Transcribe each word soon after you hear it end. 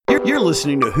You're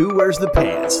listening to Who Wears the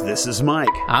Pants. This is Mike.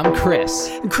 I'm Chris.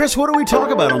 And Chris, what do we talk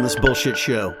about on this bullshit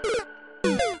show?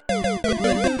 We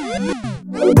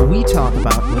talk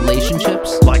about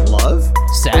relationships, Like love,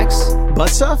 sex, butt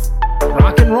stuff,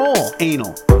 rock and roll,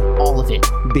 anal, all of it.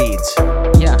 beads,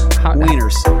 Yeah.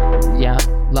 wieners. Yeah.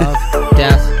 Love,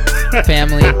 death,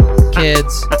 family,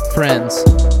 kids, friends.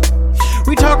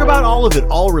 We talk about all of it,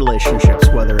 all relationships,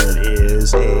 whether it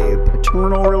is a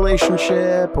paternal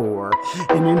relationship or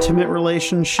an intimate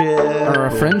relationship. Or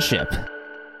a friendship.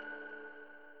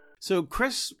 So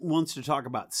Chris wants to talk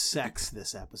about sex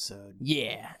this episode.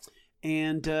 Yeah.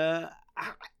 And I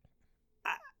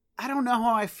don't know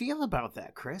how I feel about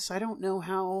that, Chris. I don't know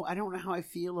how I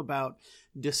feel about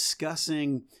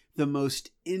discussing the most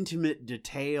intimate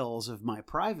details of my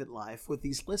private life with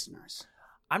these listeners.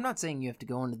 I'm not saying you have to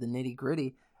go into the nitty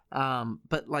gritty,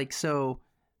 but like, so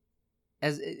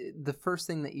as the first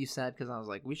thing that you said, because I was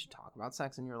like, we should talk about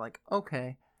sex, and you're like,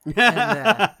 okay. And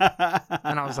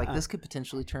I was like, this could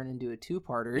potentially turn into a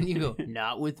two-parter, and you go,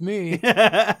 not with me.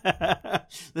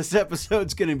 This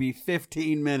episode's going to be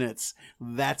 15 minutes.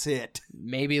 That's it.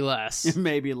 Maybe less.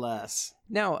 Maybe less.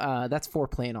 No, that's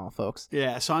foreplay and all, folks.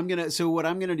 Yeah, so what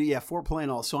I'm gonna do, foreplay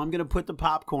and all. So I'm gonna put the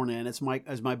popcorn in. It's Mike,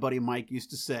 as my buddy Mike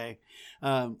used to say.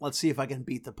 Let's see if I can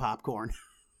beat the popcorn.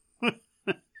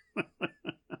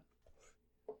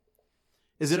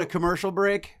 Is it a commercial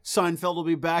break? Seinfeld will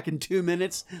be back in 2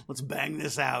 minutes. Let's bang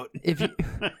this out.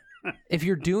 If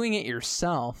you're doing it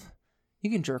yourself,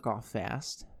 you can jerk off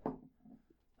fast.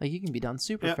 Like, you can be done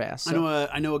super fast. So.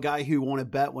 I know a guy who won a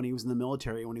bet when he was in the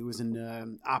military, when he was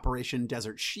in Operation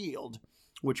Desert Shield,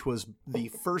 which was the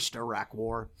first Iraq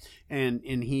war, and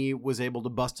he was able to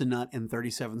bust a nut in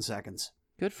 37 seconds.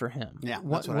 Good for him. Yeah.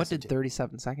 What did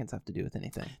 37 seconds have to do with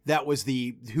anything? That was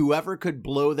whoever could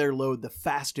blow their load the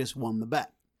fastest won the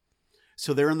bet.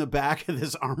 So they're in the back of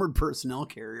this armored personnel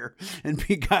carrier, and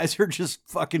guys are just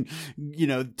fucking,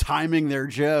 timing their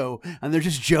Joe, and they're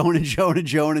just joeing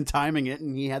and timing it,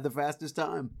 and he had the fastest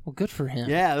time. Well, good for him.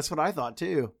 Yeah, that's what I thought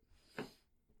too.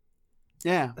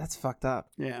 Yeah. That's fucked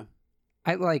up. Yeah.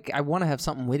 I want to have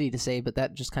something witty to say, but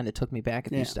that just kind of took me back a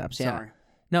few steps. Yeah. Sorry.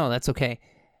 No, that's okay.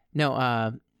 No,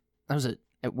 I was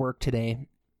at work today,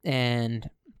 and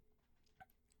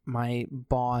my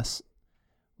boss,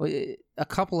 a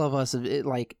couple of us,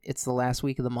 it's the last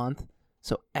week of the month,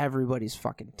 so everybody's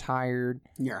fucking tired.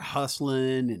 You're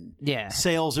hustling, and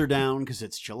sales are down because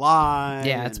it's July.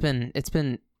 Yeah, it's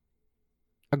been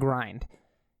a grind,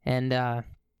 and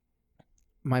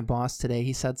my boss today,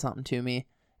 he said something to me,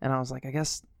 and I was like, I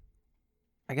guess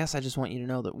I just want you to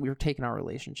know that we're taking our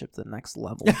relationship to the next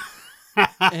level.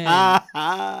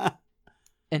 and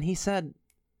he said,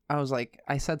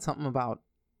 I said something about,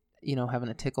 having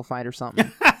a tickle fight or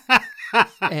something.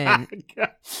 And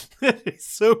it's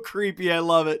so creepy. I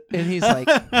love it. And he's like,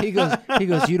 he goes,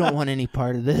 you don't want any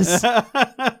part of this.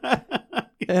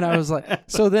 And I was like,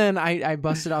 so then I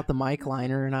busted out the mic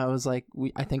liner, and I was like,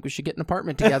 I think we should get an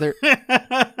apartment together.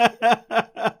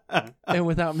 And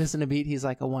without missing a beat, he's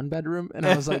like, a 1-bedroom? And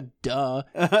I was like, duh.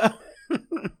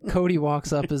 Cody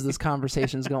walks up as this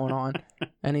conversation's going on,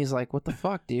 and he's like, what the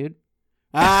fuck, dude?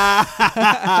 Because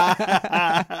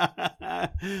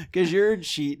you're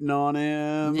cheating on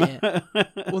him. Yeah.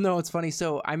 Well, no, it's funny.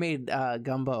 So I made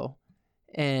gumbo,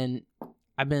 and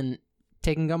I've been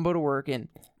taking gumbo to work, and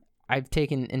I've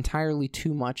taken entirely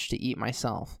too much to eat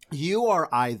myself. You are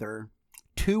either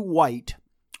too white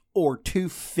or too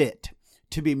fit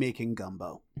to be making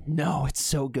gumbo. No, it's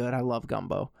so good. I love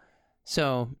gumbo.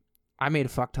 So I made a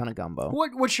fuck ton of gumbo.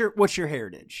 What's your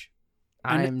heritage?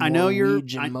 I know you're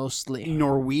mostly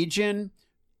Norwegian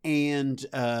and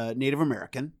Native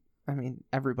American. I mean,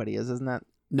 everybody is, isn't that?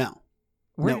 No,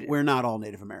 we're not all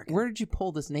Native American. Where did you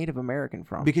pull this Native American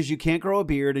from? Because you can't grow a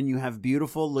beard and you have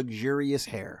beautiful, luxurious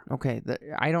hair. Okay,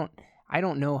 I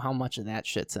don't know how much of that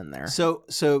shit's in there. So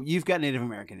you've got Native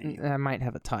American in you. I might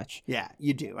have a touch. Yeah,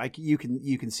 you do. You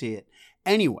can see it.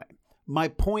 Anyway, my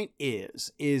point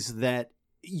is that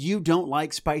you don't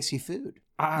like spicy food.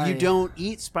 You don't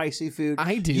eat spicy food.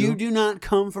 I do. You do not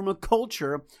come from a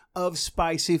culture of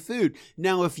spicy food.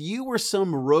 Now, if you were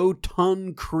some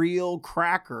rotund Creole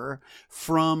cracker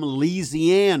from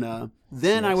Louisiana,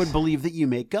 then I would believe that you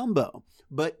make gumbo.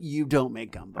 But you don't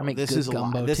make gumbo. I make this good is a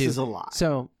gumbo lie. This too. is a lie.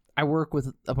 So I work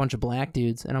with a bunch of black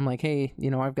dudes, and I'm like, hey,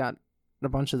 I've got a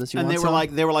bunch of this. And they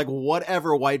were like,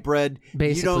 whatever, white bread.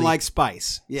 Basically, you don't like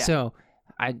spice. Yeah. So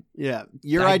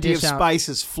your idea of spice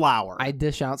is flour. I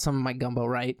dish out some of my gumbo,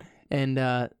 right? And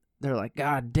they're like,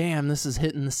 God damn, this is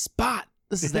hitting the spot.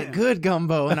 This is that good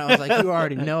gumbo. And I was like, you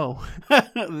already know.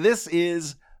 This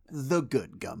is the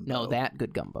good gumbo. No, that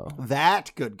good gumbo.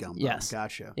 That good gumbo. Yes.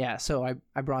 Gotcha. Yeah, so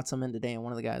I brought some in today, and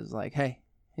one of the guys was like, hey,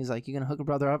 he's like, you going to hook a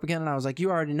brother up again? And I was like, you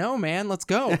already know, man. Let's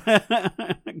go.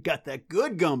 Got that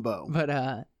good gumbo.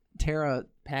 But Tara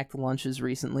packed lunches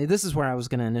recently. This is where I was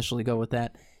going to initially go with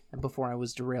that before I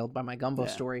was derailed by my gumbo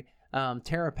story.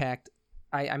 Tara packed,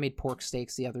 I made pork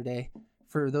steaks the other day.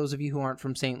 For those of you who aren't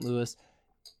from St. Louis,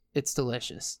 it's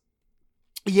delicious.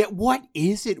 Yeah, what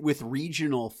is it with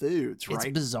regional foods, right?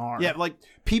 It's bizarre. Yeah, like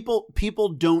people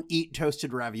don't eat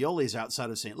toasted raviolis outside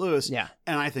of St. Louis. Yeah.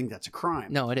 And I think that's a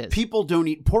crime. No, it is. People don't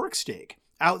eat pork steak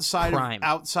outside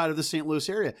of the St. Louis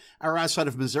area or outside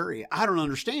of Missouri. I don't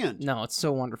understand. No, it's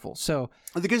so wonderful. So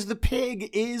because the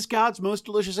pig is God's most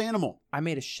delicious animal. I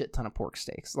made a shit ton of pork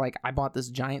steaks. Like I bought this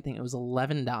giant thing. It was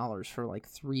 $11 for like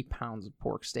 3 pounds of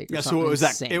pork steak. Yeah, so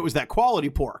it was that quality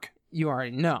pork. You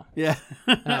already know. Yeah.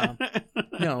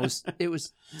 No, it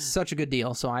was such a good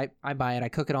deal. So I buy it. I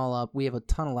cook it all up. We have a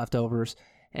ton of leftovers.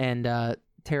 And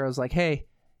Tara's like, hey,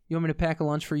 you want me to pack a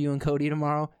lunch for you and Cody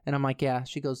tomorrow? And I'm like, yeah.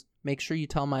 She goes, make sure you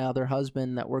tell my other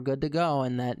husband that we're good to go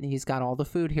and that he's got all the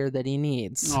food here that he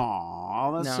needs.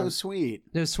 Aw, that's so sweet.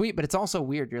 It was sweet, but it's also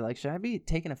weird. You're like, should I be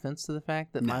taking offense to the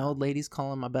fact that my old lady's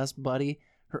calling my best buddy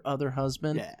her other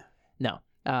husband? Yeah. No.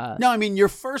 No, I mean, your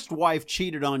first wife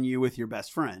cheated on you with your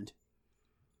best friend.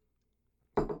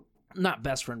 Not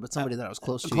best friend, but somebody that I was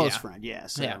close to. Close friend, yeah.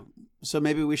 So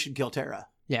maybe we should kill Tara.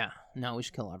 Yeah. No, we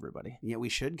should kill everybody. Yeah, we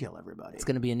should kill everybody. It's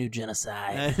going to be a new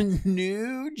genocide. A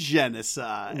new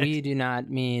genocide. We do not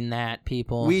mean that,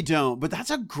 people. We don't, but that's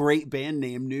a great band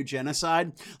name, New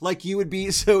Genocide. Like you would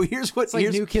be, so here's what... It's like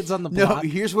New Kids on the Block. No,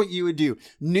 here's what you would do.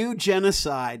 New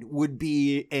Genocide would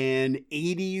be an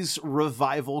 80s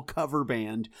revival cover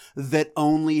band that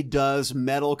only does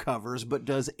metal covers, but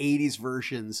does 80s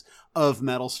versions of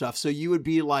metal stuff. So you would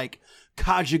be like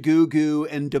Kajagoogoo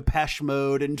and Depeche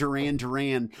Mode and Duran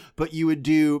Duran, but you would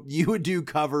do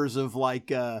covers of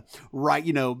like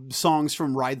songs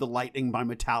from Ride the Lightning by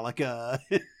Metallica.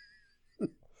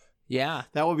 Yeah,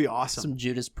 that would be awesome. Some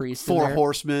Judas Priest, Four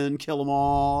Horsemen, Kill 'Em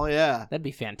All. Yeah, that'd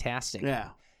be fantastic.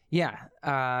 Yeah.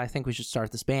 I think we should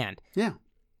start this band. Yeah.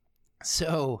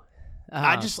 So,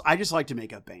 I just like to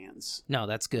make up bands. No,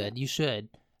 that's good. You should.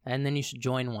 And then you should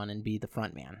join one and be the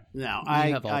front man. No, I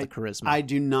have all the charisma. I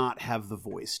do not have the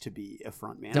voice to be a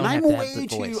front man. Don't and have to have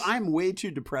the voice. I'm way too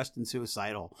depressed and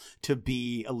suicidal to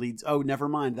be a lead. Oh, never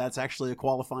mind. That's actually a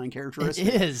qualifying characteristic.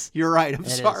 It is. You're right. I'm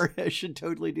sorry. I should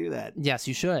totally do that. Yes,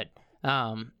 you should.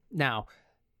 Now,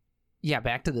 yeah,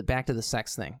 back to the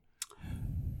sex thing.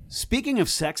 Speaking of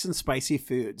sex and spicy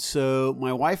food, so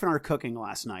my wife and I are cooking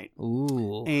last night.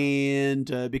 Ooh. And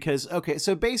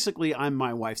so basically I'm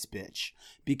my wife's bitch.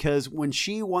 Because when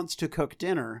she wants to cook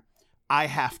dinner, I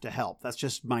have to help. That's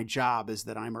just my job, is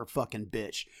that I'm her fucking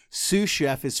bitch. Sous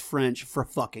chef is French for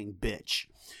fucking bitch.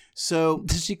 So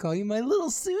does she call you my little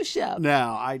sous chef?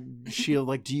 No, she'll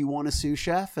like, do you want a sous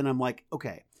chef? And I'm like,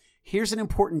 okay, here's an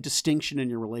important distinction in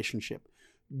your relationship.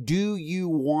 Do you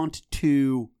want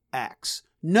to X?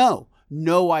 No,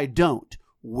 I don't.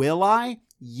 Will I?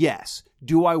 Yes.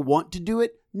 Do I want to do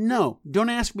it? No. Don't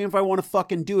ask me if I want to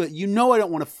fucking do it. You know I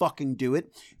don't want to fucking do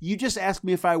it. You just ask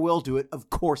me if I will do it. Of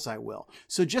course I will.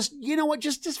 So just, you know what?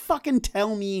 Just fucking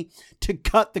tell me to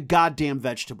cut the goddamn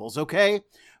vegetables, okay?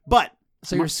 But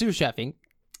so you're sous chefing.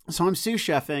 So I'm sous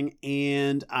chefing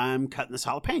and I'm cutting this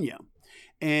jalapeno.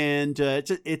 And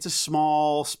it's a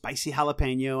small, spicy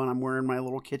jalapeno, and I'm wearing my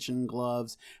little kitchen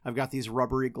gloves. I've got these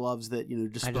rubbery gloves that,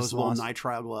 disposable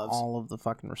nitrile gloves. All of the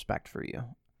fucking respect for you.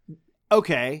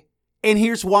 Okay. And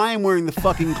here's why I'm wearing the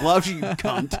fucking gloves, you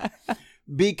cunt.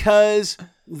 Because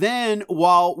then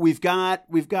while we've got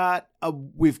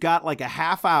like a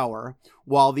half hour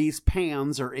while these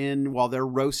pans are while they're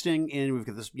roasting, and we've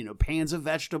got this, pans of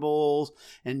vegetables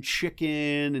and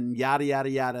chicken and yada, yada,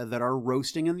 yada that are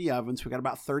roasting in the oven. So we got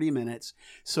about 30 minutes.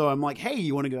 So I'm like, hey,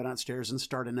 you want to go downstairs and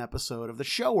start an episode of the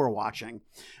show we're watching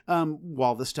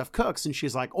while this stuff cooks? And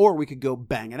she's like, or we could go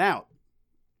bang it out.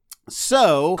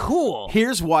 So cool.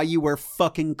 Here's why you wear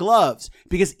fucking gloves.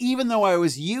 Because even though I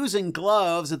was using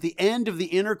gloves at the end of the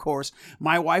intercourse,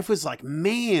 my wife was like,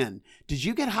 man, did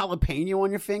you get jalapeno on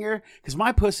your finger? Because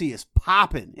my pussy is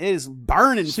popping. It is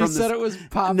burning. She said it was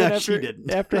popping. No, she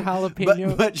didn't. After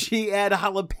jalapeno. But she had a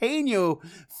jalapeno,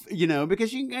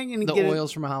 because you can get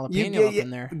oils from a jalapeno up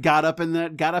in there. Got up in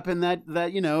that during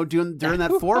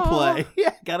that foreplay.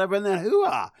 Yeah, got up in that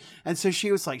hoo-ha. And so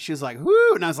she was like,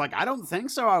 whoo. And I was like, I don't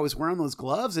think so. I was wearing those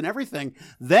gloves and everything.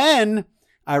 Then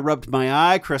I rubbed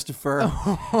my eye, Christopher.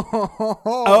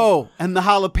 Oh, and the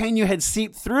jalapeno had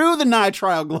seeped through the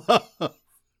nitrile glove.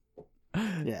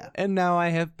 Yeah. And now I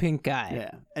have pink eye.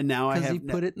 Yeah. And now I have... Because he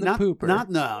put it in the pooper.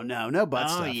 No butt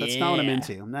stuff. Yeah. That's not what I'm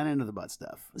into. I'm not into the butt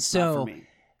stuff. So, not for me.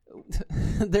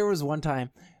 There was one time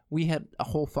we had a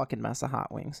whole fucking mess of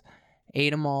hot wings.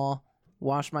 Ate them all.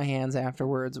 Washed my hands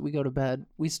afterwards. We go to bed.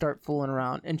 We start fooling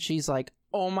around. And she's like,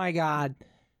 oh my God,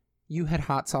 you had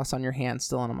hot sauce on your hands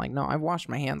still. And I'm like, no, I've washed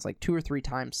my hands like 2 or 3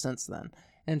 times since then.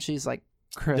 And she's like,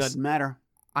 Chris, doesn't matter.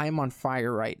 I'm on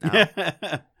fire right now.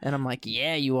 And I'm like,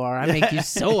 yeah, you are. I make you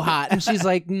so hot. And she's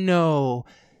like, no,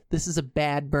 this is a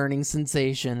bad burning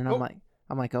sensation. And I'm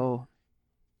like, oh.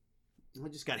 I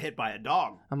just got hit by a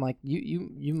dog. I'm like,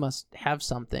 you must have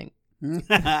something. And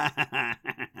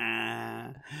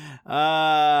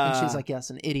she's like, yes,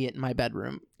 an idiot in my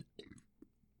bedroom.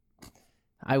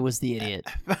 I was the idiot.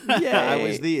 I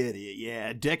was the idiot.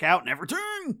 Yeah, dick out, never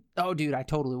turn. Oh, dude, I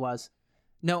totally was.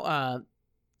 No,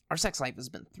 our sex life has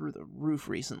been through the roof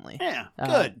recently. Yeah,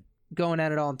 good. Going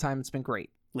at it all the time. It's been great.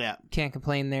 Yeah. Can't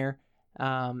complain there.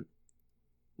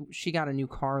 She got a new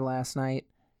car last night.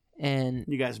 And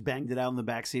you guys banged it out in the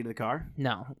backseat of the car?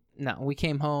 No. We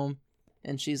came home,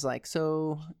 and she's like,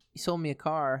 so you sold me a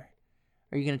car.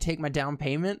 Are you going to take my down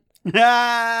payment? And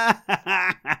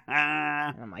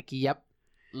I'm like, yep.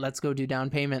 Let's go do down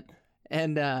payment.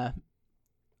 And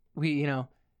we,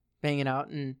 bang it out,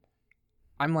 and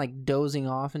I'm like dozing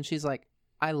off, and she's like,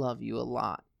 I love you a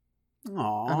lot.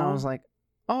 Aww. And I was like,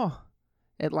 oh.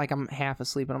 I'm half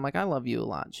asleep, and I'm like, I love you a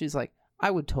lot. She's like, I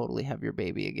would totally have your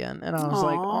baby again. And I was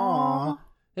like, aw.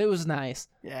 It was nice.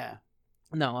 Yeah.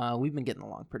 No, we've been getting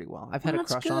along pretty well. I've had a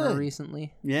crush on her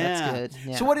recently. Yeah. That's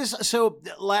good. Yeah. So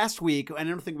last week, I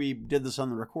don't think we did this on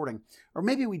the recording, or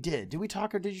maybe we did. Did we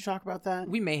talk, or did you talk about that?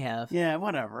 We may have. Yeah,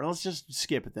 whatever. Let's just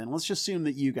skip it then. Let's just assume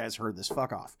that you guys heard this.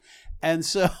 Fuck off. And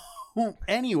so...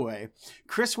 Anyway,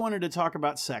 Chris wanted to talk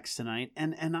about sex tonight,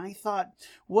 and I thought,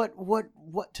 what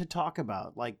to talk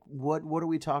about? Like, what are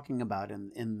we talking about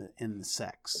in the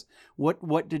sex?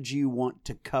 What did you want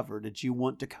to cover? Did you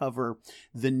want to cover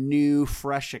the new,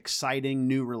 fresh, exciting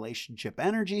new relationship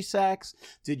energy sex?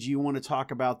 Did you want to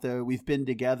talk about the we've been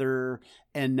together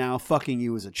and now fucking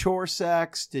you as a chore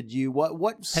sex? Did you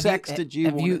what sex did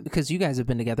you? Because you guys have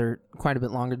been together quite a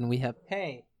bit longer than we have.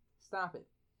 Hey, stop it.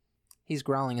 He's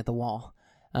growling at the wall.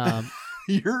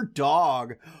 Your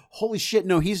dog. Holy shit.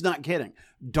 No, he's not kidding.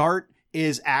 Dart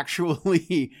is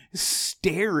actually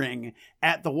staring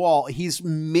at the wall. He's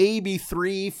maybe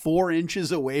 3-4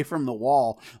 inches away from the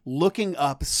wall, looking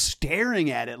up,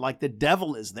 staring at it like the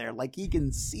devil is there. Like he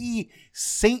can see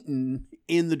Satan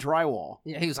in the drywall.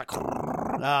 Yeah, he was like,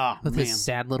 with his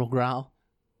sad little growl.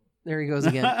 There he goes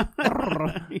again.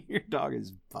 Your dog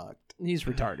is fucked. He's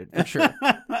retarded, for sure.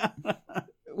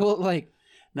 Well,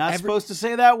 not supposed to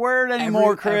say that word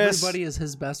anymore, Chris. Everybody is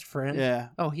his best friend. Yeah.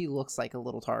 Oh, he looks like a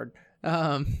little tard.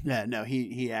 Yeah, no,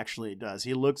 he actually does.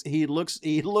 He looks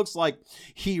like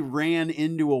he ran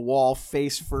into a wall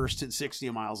face first at 60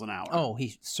 miles an hour. Oh,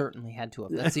 he certainly had to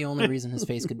have. That's the only reason his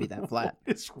face could be that flat.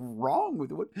 What's wrong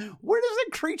with what? Where does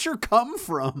that creature come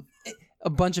from? A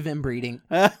bunch of inbreeding.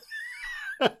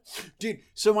 Dude,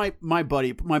 so my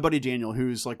buddy Daniel,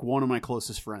 who's like one of my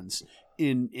closest friends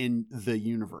in the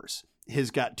universe, has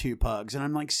got 2 pugs, and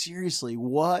I'm like, seriously,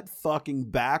 what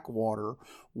fucking backwater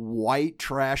white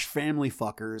trash family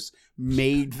fuckers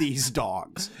made these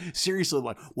dogs? Seriously,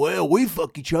 like, well, we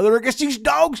fuck each other, I guess these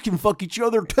dogs can fuck each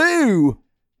other too.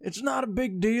 It's not a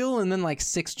big deal. And then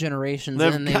 6 generations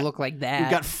and they look like that. You've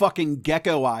got fucking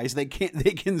gecko eyes. They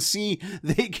can see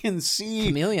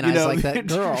chameleon eyes like that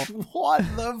girl. What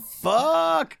the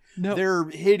fuck? No. They're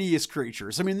hideous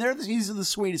creatures. I mean, these are the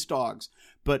sweetest dogs,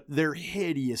 but they're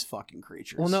hideous fucking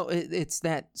creatures. Well, no, it's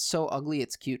that so ugly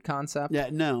it's cute concept. Yeah,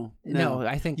 no.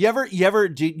 I think you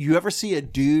ever see a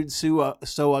dude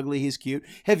so ugly he's cute?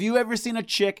 Have you ever seen a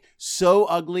chick so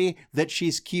ugly that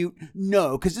she's cute?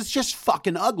 No, because it's just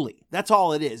fucking ugly. That's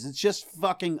all it is. It's just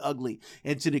fucking ugly.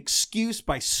 It's an excuse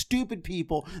by stupid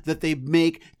people that they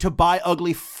make to buy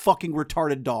ugly fucking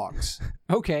retarded dogs.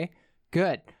 Okay,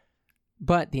 good.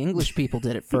 But the English people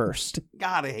did it first.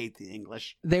 God, I hate the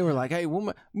English. They were like, hey,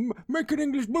 we'll make an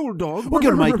English bulldog. We're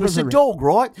going to make this a dog,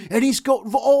 right? And he's got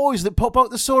eyes that pop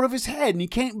out the side of his head, and he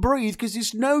can't breathe because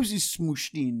his nose is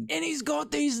smooshed in. And he's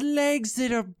got these legs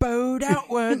that are bowed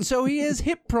outward, so he has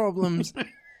hip problems.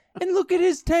 And look at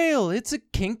his tail. It's a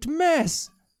kinked mess.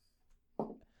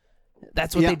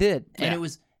 That's what they did. And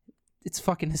it's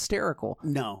fucking hysterical.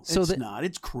 No, it's not.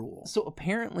 It's cruel. So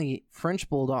apparently French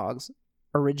bulldogs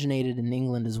originated in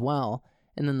England as well,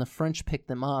 and then the French picked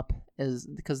them up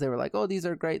because they were like, oh, these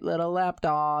are great little lap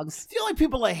dogs. The only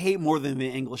people I hate more than the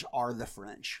English are the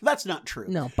French. That's not true.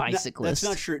 No, bicyclists. That's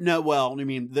not true. No, well, I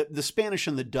mean, the Spanish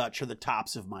and the Dutch are the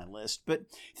tops of my list, but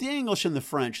the English and the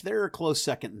French, they're a close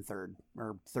second and third,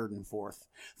 or third and fourth.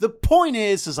 The point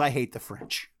is I hate the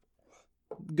French.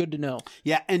 Good to know.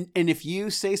 Yeah, and if you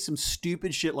say some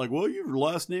stupid shit like, well, your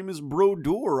last name is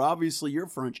Brodeur, obviously you're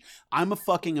French. I'm a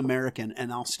fucking American,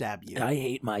 and I'll stab you. I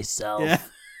hate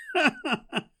myself. Yeah.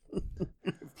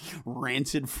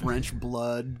 Rancid French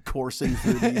blood coursing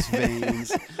through these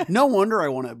veins. No wonder I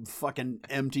want to fucking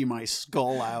empty my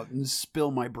skull out and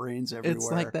spill my brains everywhere. It's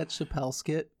like that Chappelle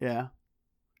skit. Yeah.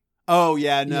 Oh,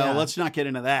 yeah, no, let's not get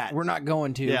into that. We're not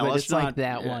going to, but it's like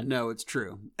that one. No, it's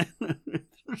true.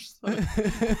 When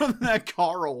that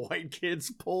car of white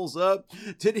kids pulls up,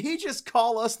 did he just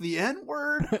call us the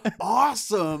N-word?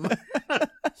 Awesome.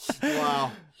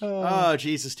 Wow. Oh,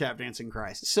 Jesus, tap dancing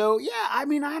Christ. So, yeah, I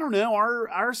mean, I don't know.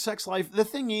 Our sex life, the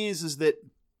thing is that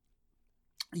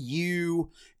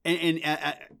you, and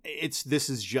this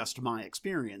is just my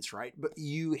experience, right? But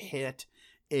you hit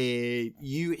a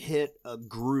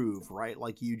groove, right?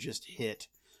 Like you just hit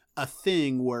a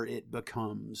thing where it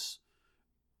becomes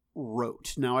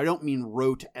rote. Now, I don't mean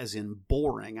rote as in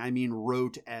boring. I mean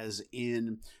rote as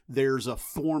in there's a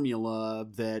formula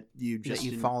that you just...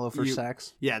 That you follow for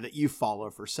sex? Yeah, that you follow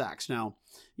for sex. Now,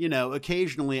 you know,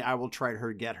 occasionally I will try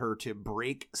to get her to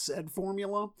break said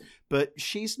formula, but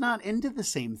she's not into the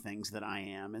same things that I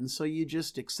am, and so you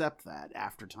just accept that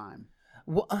after time.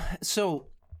 Well, so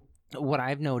what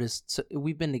I've noticed, so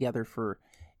we've been together for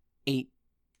 8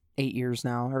 years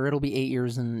now, or it'll be 8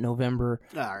 years in November.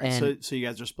 All right, so you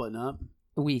guys are splitting up?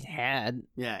 We had.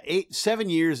 Yeah, 7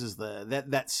 years is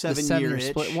that 7 year itch.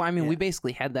 Split. Well, I mean, we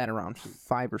basically had that around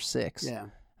 5 or 6.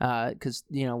 Yeah. Because,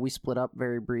 you know, we split up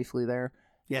very briefly there.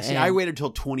 Yeah, see, I waited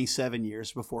till 27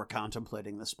 years before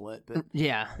contemplating the split. But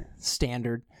yeah,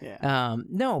 standard. Yeah.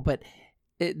 No, but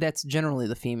that's generally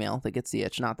the female that gets the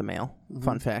itch, not the male. Mm-hmm.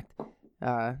 Fun fact.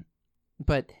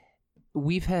 But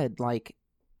we've had, like,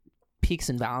 peaks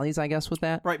and valleys, I guess, with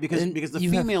that. Right, because the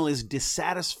female is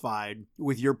dissatisfied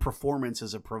with your performance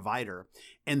as a provider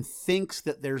and thinks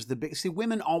that there's the big... See,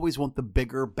 women always want the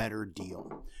bigger, better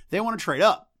deal. They want to trade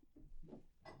up.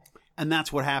 And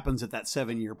that's what happens at that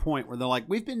 7-year point where they're like,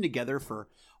 we've been together for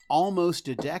almost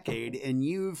a decade and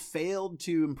you've failed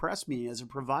to impress me as a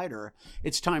provider.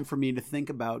 It's time for me to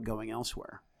think about going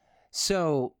elsewhere.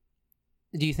 So,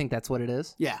 do you think that's what it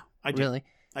is? Yeah, I do. Really?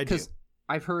 I do.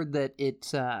 I've heard that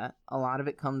it's a lot of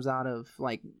it comes out of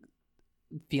like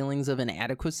feelings of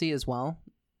inadequacy as well.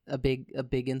 A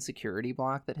big insecurity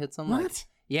block that hits them. What? Like,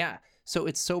 yeah. So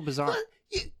it's so bizarre.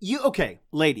 Okay,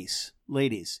 ladies,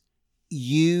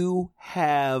 you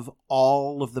have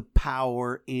all of the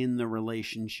power in the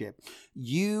relationship.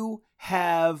 You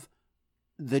have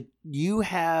the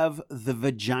vagina.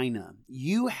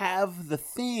 You have the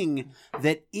thing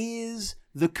that is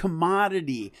the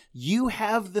commodity. You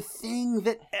have the thing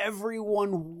that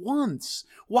everyone wants.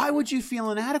 Why would you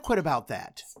feel inadequate about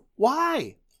that?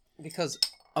 Why? Because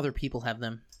other people have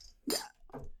them.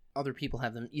 Other people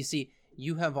have them. You see,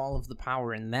 you have all of the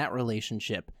power in that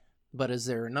relationship, but is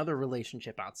there another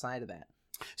relationship outside of that?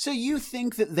 So you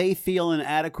think that they feel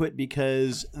inadequate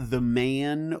because the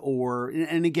man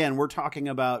and again, we're talking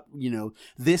about, you know,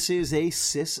 this is a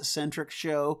cis-centric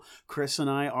show. Chris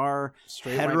and I are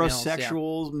straight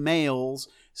heterosexual males.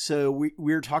 So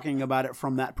we're talking about it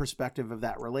from that perspective of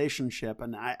that relationship.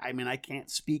 And I mean, I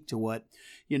can't speak to what,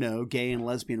 you know, gay and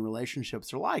lesbian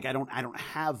relationships are like. I don't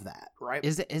have that, right?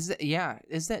 Is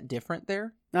that different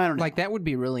there? I don't know. Like, that would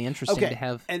be really interesting to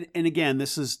have. And again,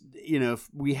 this is, you know, if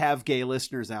we have gay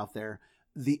listeners out there,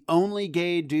 the only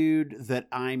gay dude that,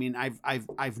 I mean,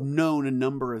 I've known a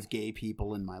number of gay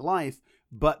people in my life,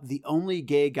 but the only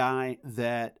gay guy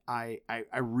that I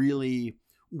really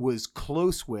was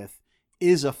close with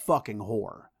is a fucking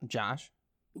whore. Josh?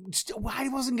 I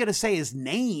wasn't going to say his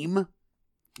name,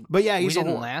 but yeah, he's a whore. We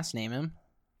didn't last name him.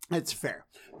 That's fair.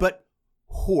 But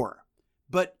whore.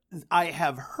 But I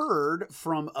have heard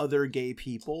from other gay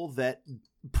people that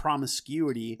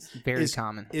promiscuity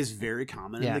is very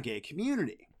common in the gay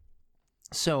community.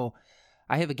 So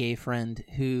I have a gay friend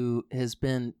who has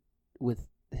been with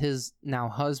his now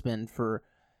husband for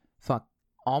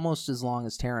almost as long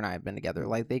as Tara and I have been together.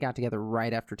 Like, they got together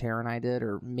right after Tara and I did,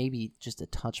 or maybe just a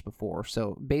touch before.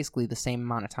 So basically the same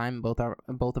amount of time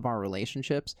in both of our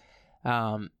relationships.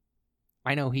 I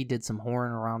know he did some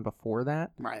whoring around before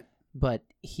that. Right. But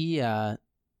he's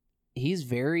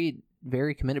very,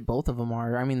 very committed. Both of them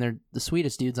are. I mean, they're the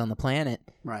sweetest dudes on the planet.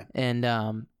 Right.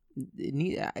 And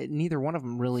neither one of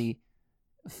them really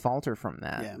falter from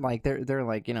that. Yeah. Like they're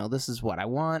like, this is what I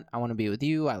want to be with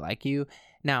you, I like you.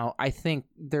 Now I think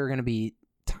there are going to be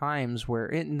times where,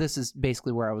 and this is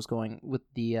basically where I was going with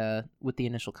the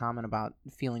initial comment about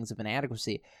feelings of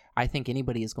inadequacy. I think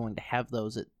anybody is going to have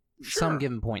those at some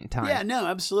given point in time. Yeah, no,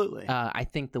 absolutely. I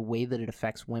think the way that it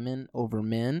affects women over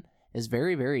men is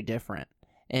very, very different.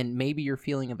 And maybe your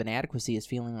feeling of inadequacy is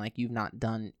feeling like you've not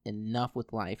done enough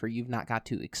with life, or you've not got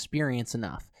to experience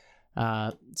enough.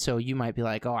 So you might be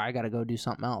like, oh, I got to go do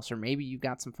something else. Or maybe you've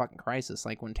got some fucking crisis.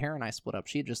 Like when Tara and I split up,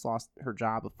 she had just lost her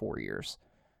job of 4 years.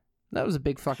 That was a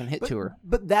big fucking hit to her.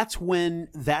 But that's when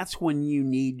you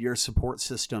need your support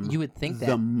system. You would think that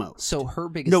the most. So her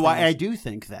biggest no, thing I do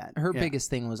think that her biggest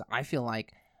thing was, I feel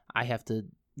like I have to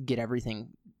get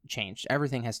everything changed.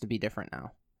 Everything has to be different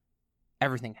now.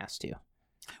 Everything has to.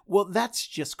 Well, that's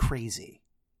just crazy.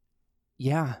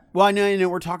 Yeah. Well, I know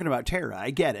we're talking about Tara. I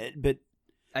get it, but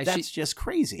that's just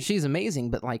crazy. She's amazing,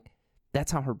 but like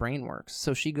that's how her brain works.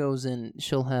 So she goes in,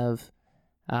 she'll have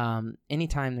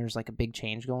anytime there's like a big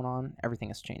change going on, everything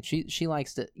has changed. She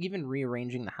likes to, even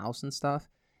rearranging the house and stuff,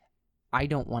 I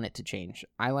don't want it to change.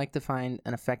 I like to find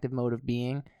an effective mode of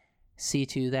being, see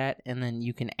to that, and then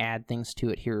you can add things to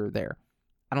it here or there.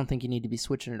 I don't think you need to be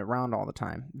switching it around all the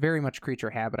time. Very much creature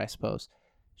habit, I suppose.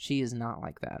 She is not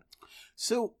like that.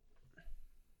 So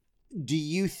do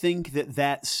you think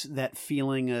that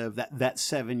feeling of that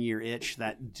 7-year itch,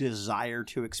 that desire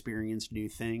to experience new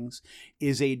things,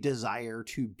 is a desire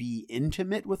to be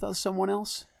intimate with someone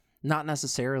else? Not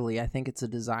necessarily. I think it's a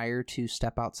desire to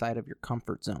step outside of your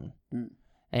comfort zone.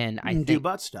 And I think, do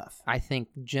butt stuff. I think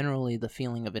generally the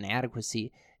feeling of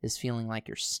inadequacy is feeling like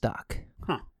you're stuck.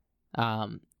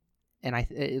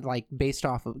 And like based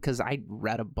off of, because I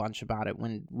read a bunch about it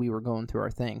when we were going through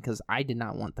our thing, because I did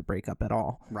not want the breakup at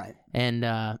all. Right.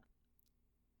 And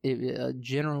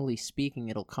generally speaking,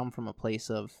 it'll come from a place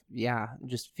of,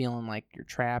 just feeling like you're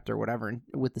trapped or whatever. And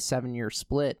with the 7-year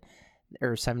split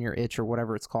or 7-year itch or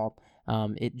whatever it's called,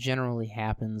 it generally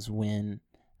happens when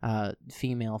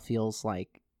female feels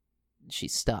like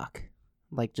she's stuck.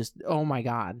 Like just, oh my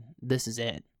God, this is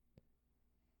it.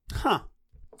 Huh.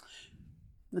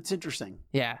 That's interesting.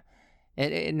 Yeah.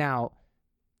 Now,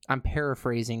 I'm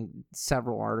paraphrasing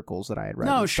several articles that I had read.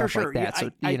 No, and sure. Like that.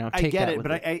 So, I take get that it, with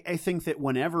but I think that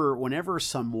whenever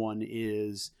someone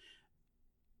is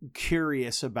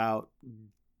curious about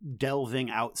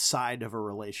delving outside of a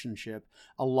relationship,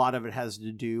 a lot of it has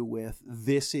to do with,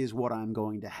 this is what I'm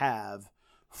going to have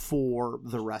for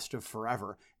the rest of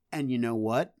forever. And you know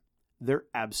what? They're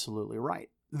absolutely right.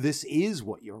 This is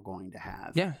what you're going to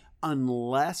have. Yeah.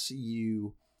 Unless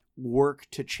you work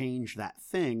to change that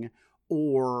thing,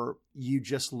 or you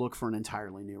just look for an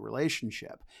entirely new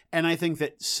relationship. And I think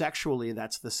that sexually,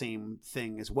 that's the same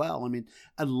thing as well. I mean,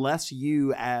 unless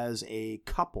you as a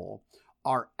couple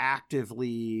are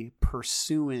actively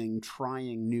pursuing,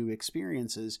 trying new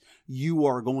experiences, you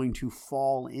are going to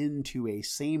fall into a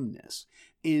sameness,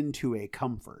 into a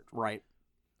comfort, right?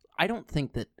 I don't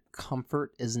think that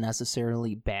comfort is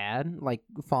necessarily bad, like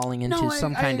falling into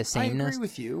some kind of sameness. I agree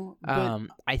with you. But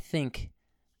I think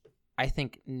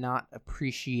not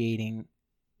appreciating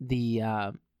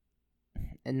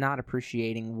not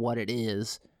appreciating what it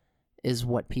is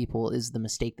the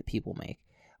mistake that people make.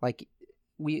 Like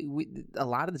we a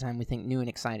lot of the time we think new and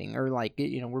exciting, or like,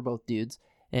 we're both dudes,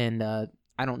 and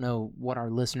I don't know what our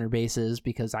listener base is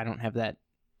because I don't have that.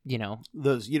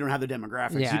 Those, you don't have the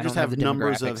demographics. Yeah, you just have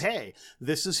numbers of, hey,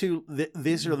 this is who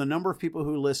these are the number of people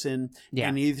who listen,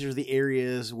 and these are the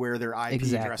areas where their IP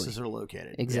addresses are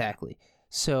located. Exactly. Yeah.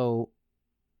 So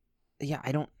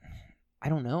I don't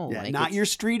know. Yeah, like, not your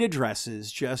street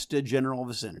addresses, just a general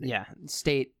vicinity. Yeah,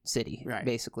 state, city, right,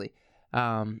 basically.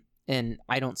 And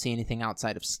I don't see anything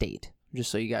outside of state,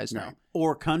 just so you guys know.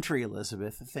 Or country,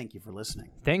 Elizabeth. Thank you for listening.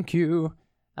 Thank you.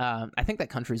 I think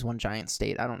that country's one giant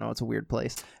state. I don't know. It's a weird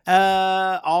place.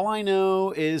 All I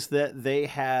know is that they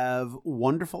have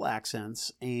wonderful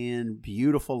accents and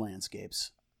beautiful landscapes.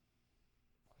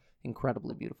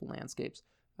 Incredibly beautiful landscapes.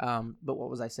 But what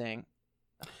was I saying?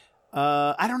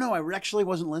 I don't know. I actually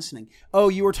wasn't listening. Oh,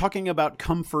 you were talking about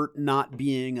comfort not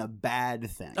being a bad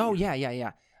thing. Oh,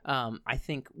 yeah. I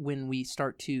think when we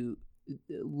start to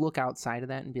look outside of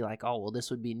that and be like, oh, well,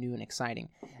 this would be new and exciting,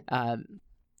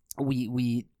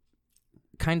 we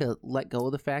kind of let go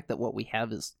of the fact that what we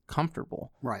have is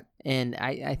comfortable. Right. And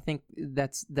I think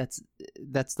that's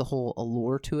the whole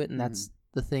allure to it, and that's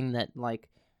the thing that, like,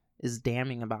 is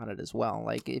damning about it as well.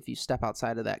 Like, if you step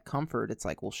outside of that comfort, it's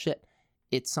like, well, shit,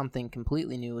 it's something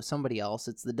completely new with somebody else.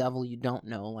 It's the devil you don't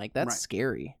know. Like, that's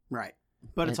scary. Right.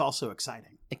 But it's also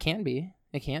exciting. It can be.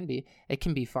 It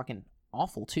can be fucking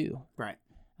awful too. Right.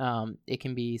 It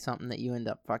can be something that you end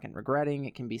up fucking regretting.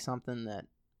 It can be something that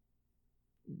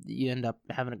you end up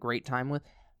having a great time with.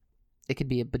 It could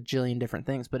be a bajillion different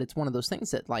things, but it's one of those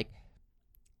things that, like,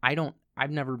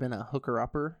 I've never been a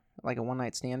hooker-upper, like a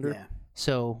one-night stander. Yeah.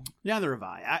 So neither have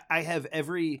I. I have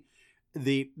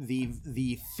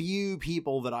the few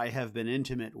people that I have been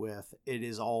intimate with, it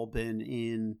has all been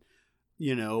in,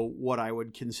 what I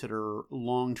would consider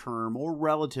long-term or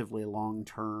relatively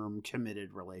long-term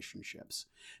committed relationships.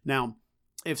 Now,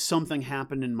 if something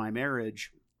happened in my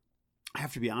marriage, I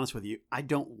have to be honest with you, I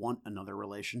don't want another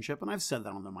relationship. And I've said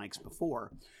that on the mics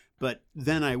before, but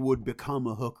then I would become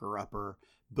a hooker-upper,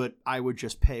 but I would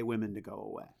just pay women to go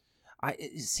away. I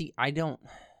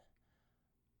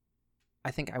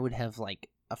think I would have like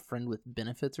a friend with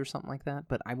benefits or something like that,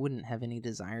 but I wouldn't have any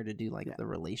desire to do the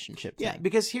relationship thing. Yeah,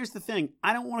 because here's the thing.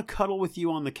 I don't want to cuddle with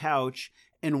you on the couch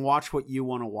and watch what you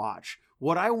want to watch.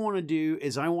 What I want to do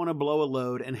is I want to blow a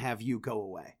load and have you go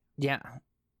away. Yeah.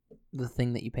 The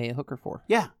thing that you pay a hooker for.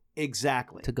 Yeah,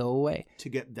 exactly. To go away. To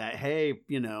get that, hey,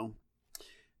 what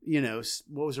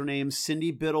was her name?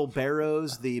 Cindy Biddle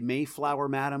Barrows, the Mayflower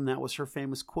Madam. That was her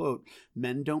famous quote.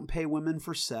 Men don't pay women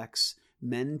for sex.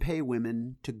 Men pay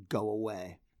women to go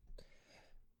away.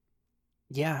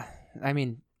 Yeah. I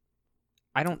mean,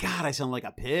 I don't. God, I sound like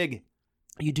a pig.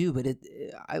 You do, but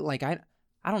I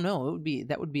don't know.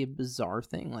 That would be a bizarre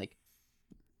thing. Like,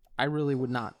 I really would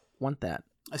not want that.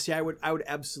 See, I would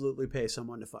absolutely pay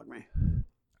someone to fuck me.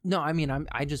 No, I mean,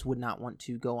 I just would not want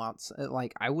to go outside.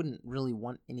 Like, I wouldn't really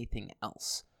want anything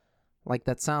else. Like,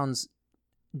 that sounds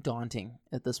daunting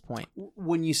at this point.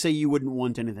 When you say you wouldn't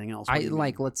want anything else,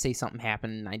 let's say something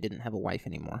happened and I didn't have a wife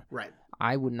anymore. Right.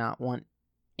 I would not want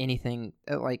anything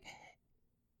like.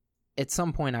 At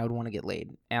some point, I would want to get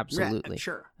laid. Absolutely. Yeah,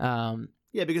 sure.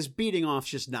 Yeah, because beating off's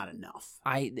just not enough.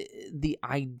 The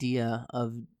idea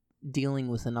of dealing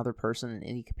with another person in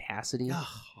any capacity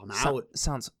I'm out.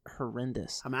 Sounds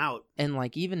horrendous. I'm out. And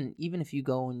like even if you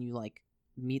go and you like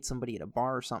meet somebody at a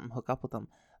bar or something, hook up with them,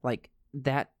 like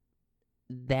that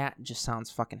just sounds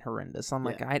fucking horrendous. I'm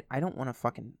like, I don't want to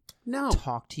fucking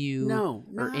talk to you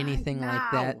or anything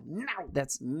like that.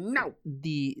 That's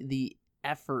the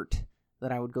effort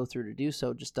that I would go through to do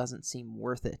so just doesn't seem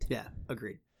worth it. Yeah,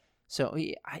 agreed. So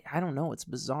I don't know. It's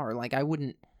bizarre. Like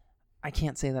I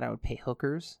can't say that I would pay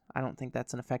hookers. I don't think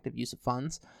that's an effective use of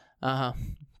funds.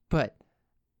 But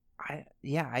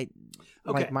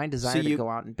like my desire to go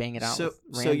out and bang it out. So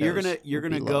you're gonna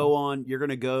go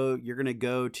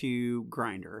to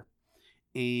Grindr,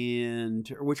 and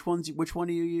which one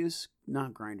do you use?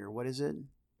 Not Grindr. What is it?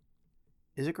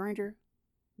 Is it Grindr?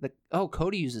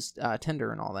 Cody uses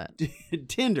Tinder and all that.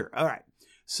 Tinder. All right.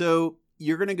 So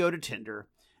you're gonna go to Tinder.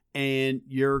 And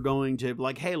you're going to be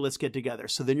like, hey, let's get together.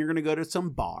 So then you're going to go to some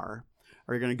bar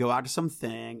or you're going to go out to some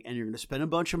thing and you're going to spend a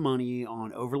bunch of money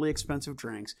on overly expensive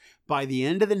drinks. By the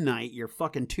end of the night, you're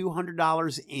fucking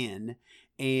 $200 in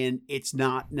and it's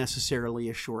not necessarily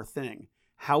a sure thing.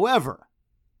 However,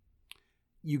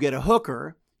 you get a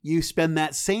hooker, you spend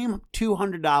that same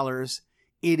 $200,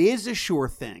 it is a sure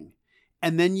thing.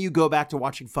 And then you go back to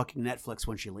watching fucking Netflix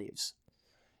when she leaves.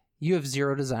 You have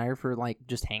zero desire for like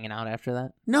just hanging out after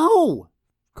that? No.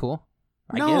 Cool.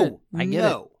 I get it.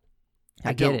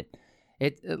 I get it.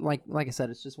 It like I said,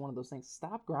 it's just one of those things.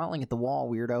 Stop growling at the wall,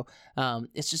 weirdo.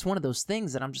 It's just one of those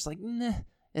things that I'm just like, nah.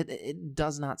 It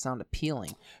does not sound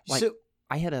appealing. Like so,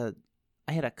 I had a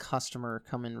customer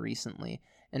come in recently,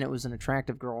 and it was an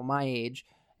attractive girl my age,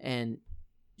 and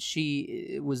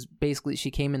she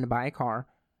came in to buy a car,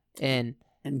 and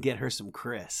get her some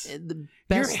Chris.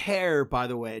 Your hair, by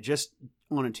the way, just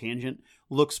on a tangent,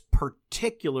 looks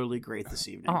particularly great this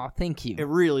evening. Oh, thank you. It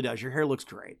really does. Your hair looks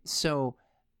great. So,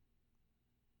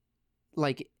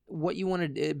 like, what you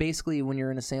want to basically when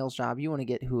you're in a sales job, you want to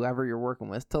get whoever you're working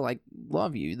with to like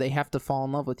love you. They have to fall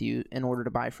in love with you in order to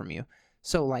buy from you.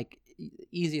 So, like,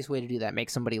 easiest way to do that,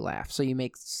 make somebody laugh. So you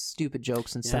make stupid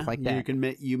jokes and stuff like that.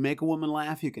 You make a woman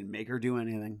laugh. You can make her do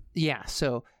anything. Yeah.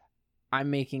 So I'm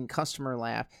making customer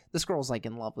laugh. This girl's like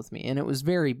in love with me, and it was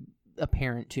very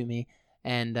apparent to me.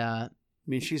 And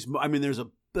there's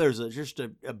just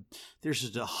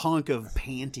a hunk of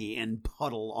panty and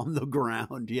puddle on the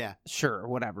ground. Yeah, sure,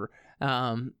 whatever.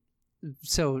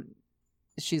 So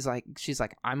she's like,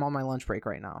 I'm on my lunch break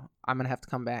right now. I'm gonna have to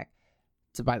come back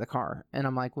to buy the car, and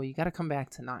I'm like, well, you got to come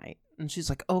back tonight. And she's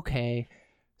like, okay.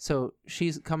 So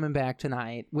she's coming back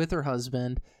tonight with her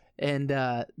husband. And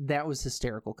that was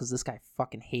hysterical because this guy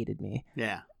fucking hated me.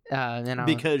 Yeah.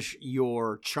 Because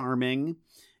you're charming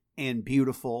and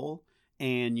beautiful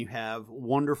and you have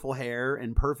wonderful hair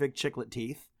and perfect chiclet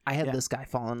teeth. I had this guy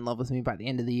fall in love with me by the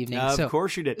end of the evening. Of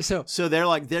course you did. So they're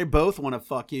like, they both want to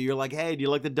fuck you. You're like, hey, do you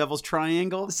like the Devil's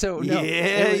Triangle? So no,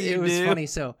 it was funny.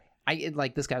 So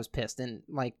this guy was pissed, and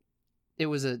like it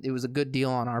was a good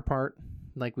deal on our part.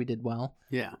 Like we did well.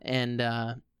 Yeah.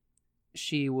 And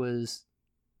she was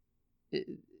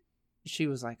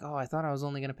like, oh, I thought I was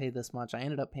only gonna pay this much. I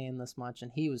ended up paying this much,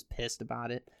 and he was pissed about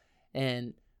it.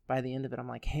 And by the end of it, I'm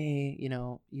like, hey,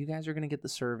 you guys are gonna get the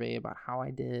survey about how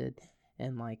I did.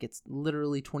 And, like, it's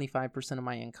literally 25% of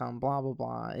my income, blah, blah,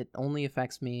 blah. It only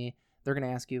affects me. They're going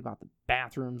to ask you about the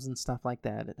bathrooms and stuff like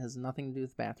that. It has nothing to do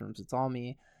with bathrooms. It's all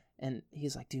me. And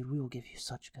he's like, dude, we will give you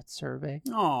such a good survey.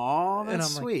 Aw,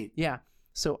 that's sweet. Like, yeah.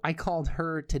 So I called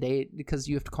her today because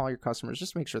you have to call your customers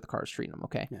just to make sure the car is treating them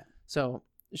okay. Yeah. So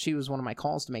she was one of my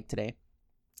calls to make today.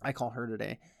 I call her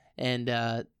today. And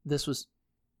this was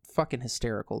fucking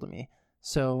hysterical to me.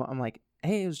 So I'm like,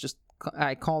 hey,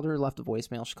 I called her, left a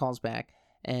voicemail. She calls back,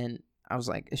 and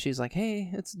she's like,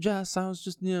 hey, it's Jess. I was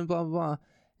just, blah, blah, blah.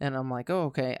 And I'm like, oh,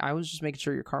 okay. I was just making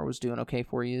sure your car was doing okay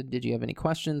for you. Did you have any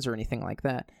questions or anything like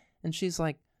that? And she's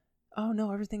like, oh,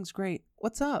 no, everything's great.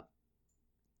 What's up?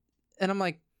 And I'm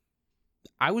like,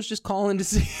 I was just calling to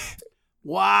see.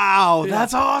 Wow,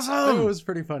 that's awesome. It was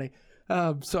pretty funny.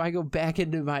 So I go back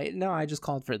into I just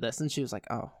called for this. And she was like,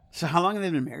 oh. So how long have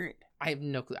they been married? I have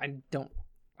no clue. I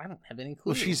don't have any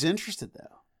clue. Well, she's interested,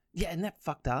 though. Yeah, isn't that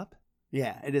fucked up?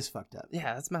 Yeah, it is fucked up.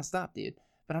 Yeah, that's messed up, dude.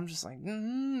 But I'm just like,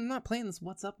 I'm not playing this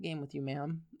what's up game with you,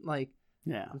 ma'am. Like,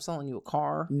 yeah, I'm selling you a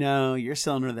car. No, you're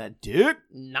selling her that dick.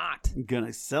 Not. I'm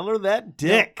gonna sell her that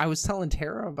dick. No, I was telling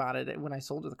Tara about it when I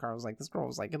sold her the car. I was like, this girl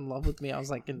was like in love with me. I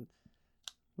was like, and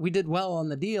we did well on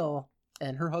the deal.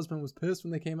 And her husband was pissed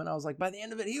when they came in. I was like, by the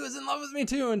end of it, he was in love with me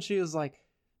too. And she's like,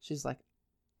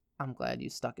 I'm glad you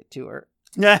stuck it to her.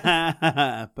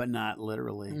 But not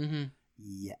literally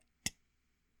yet.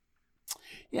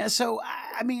 Yeah, so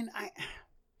I mean,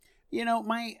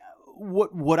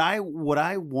 what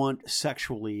I want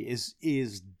sexually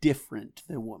is different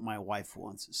than what my wife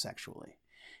wants sexually,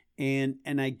 and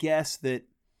I guess that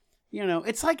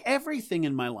it's like everything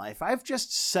in my life. I've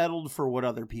just settled for what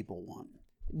other people want.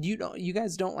 You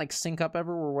guys don't like sync up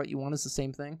ever, where what you want is the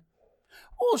same thing?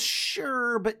 Well,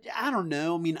 sure, but I don't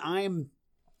know. I mean,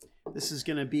 this is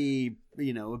going to be,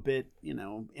 a bit,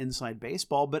 inside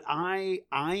baseball, but I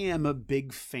am a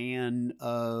big fan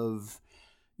of,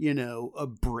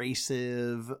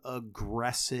 abrasive,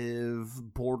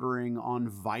 aggressive, bordering on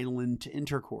violent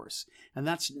intercourse. And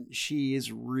she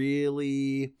is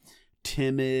really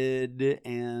timid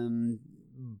and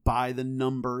by the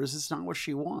numbers. It's not what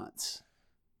she wants.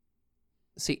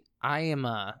 See, I am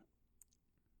I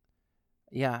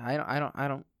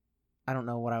don't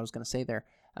know what I was going to say there.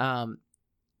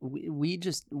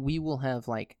 We will have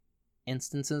like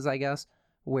instances, I guess,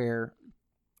 where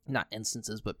not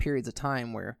instances, but periods of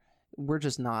time where we're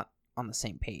just not on the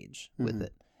same page with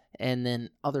it. And then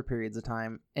other periods of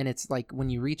time, and it's like when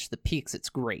you reach the peaks, it's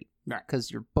great, right? Because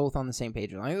you're both on the same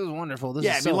page. You're like, this is wonderful. This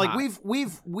is so hot.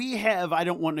 we have. I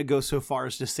don't want to go so far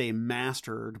as to say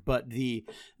mastered, but the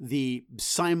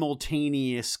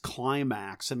simultaneous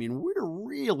climax. I mean, we're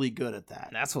really good at that.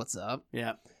 That's what's up.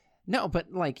 Yeah. No,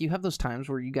 but like you have those times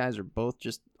where you guys are both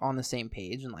just on the same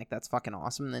page, and like that's fucking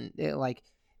awesome. And then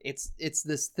it's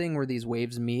this thing where these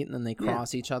waves meet and then they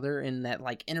cross each other, and that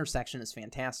like intersection is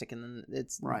fantastic. And then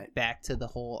it's back to the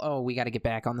whole, we got to get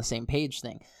back on the same page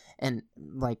thing. And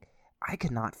like, I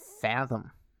could not fathom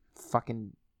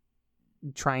fucking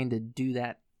trying to do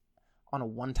that on a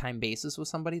one-time basis with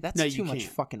somebody. That's too much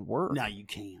fucking work. No, you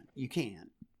can't. You can't.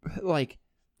 Like,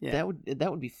 that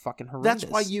would be fucking horrendous.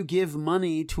 That's why you give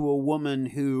money to a woman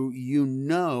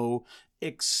who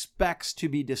expects to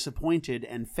be disappointed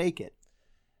and fake it.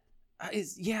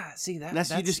 See that's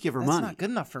you just give her money. That's not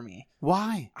good enough for me.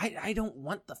 Why? I don't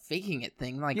want the faking it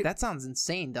thing. Like that sounds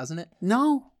insane, doesn't it?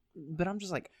 No, but I'm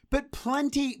just like. But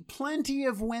plenty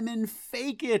of women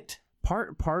fake it.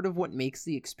 Part of what makes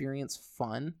the experience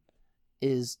fun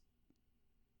is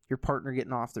your partner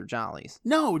getting off their jollies.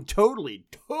 No, totally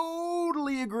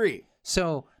agree.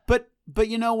 So, but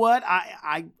you know what?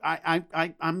 I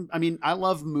mean, I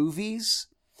love movies.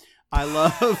 I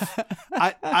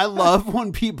love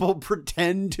when people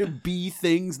pretend to be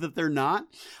things that they're not.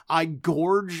 I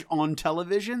gorge on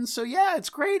television. So yeah, it's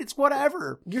great. It's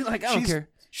whatever. You're like, I don't care.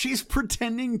 She's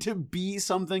pretending to be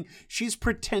something. She's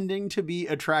pretending to be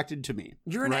attracted to me.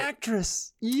 You're an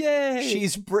actress. Yay.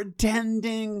 She's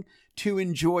pretending to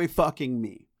enjoy fucking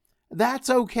me. That's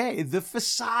okay. The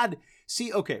facade.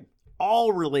 See, okay.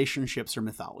 All relationships are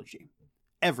mythology.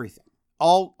 Everything.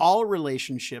 All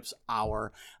relationships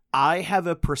are. I have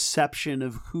a perception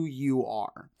of who you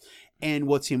are. And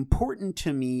what's important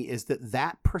to me is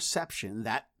that perception,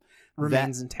 that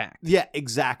remains intact. Yeah,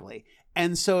 exactly.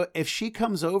 And so if she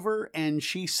comes over and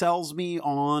she sells me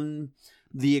on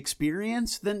the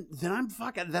experience, then I'm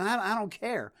fucking, then I don't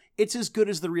care. It's as good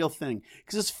as the real thing.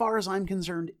 Because as far as I'm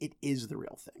concerned, it is the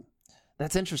real thing.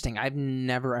 That's interesting. I've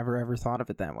never, ever thought of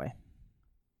it that way.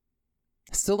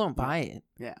 I still don't buy it.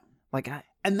 Yeah.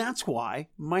 And that's why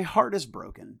my heart is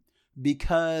broken.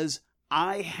 Because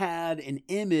I had an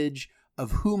image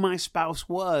of who my spouse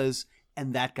was,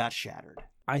 and that got shattered.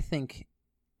 I think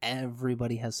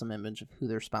everybody has some image of who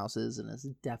their spouse is and is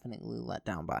definitely let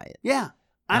down by it. Yeah.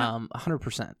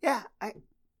 100%. Yeah.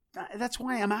 That's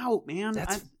why I'm out, man.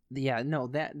 That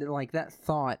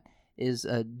thought is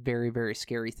a very, very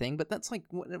scary thing, but that's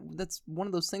one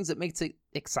of those things that makes it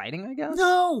exciting, I guess.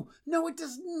 No, it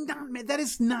does not. That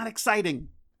is not exciting.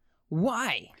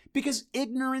 Why? Because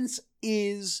ignorance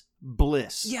is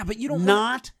bliss. Yeah, but you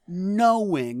don't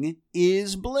knowing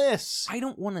is bliss. I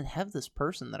don't want to have this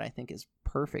person that I think is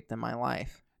perfect in my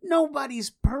life. Nobody's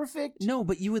perfect. No,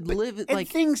 but you would live it and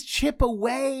things chip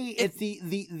away at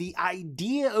the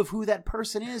idea of who that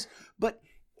person is. But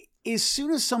as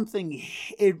soon as something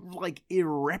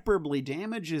irreparably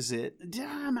damages it,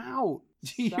 I'm out.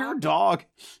 Your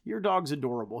dog's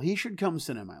adorable. He should come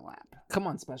sit in my lap. Come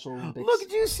on, Special Olympics. Look,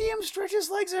 do you see him stretch his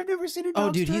legs? I've never seen a dog.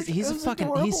 Oh, dude, stretch. he's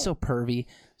adorable. he's so pervy.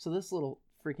 So this little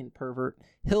freaking pervert,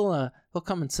 he'll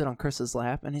come and sit on Chris's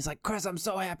lap, and he's like, Chris, I'm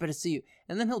so happy to see you.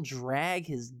 And then he'll drag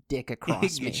his dick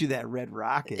across me. Get you that red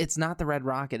rocket. It's not the red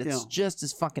rocket. It's just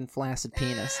his fucking flaccid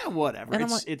penis. Whatever. And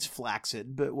it's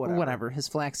flaccid, but whatever. Whatever. His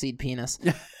flaxseed penis.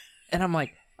 And I'm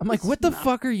like, what the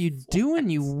fuck are you doing,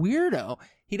 you weirdo?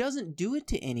 He doesn't do it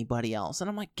to anybody else. And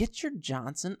I'm like, get your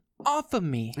Johnson off of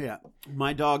me. Yeah.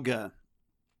 My dog,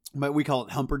 we call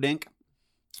it humperdink,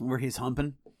 where he's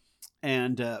humping.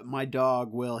 And my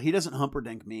dog he doesn't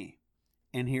humperdink me.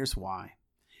 And here's why.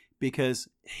 Because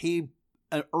he,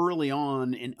 early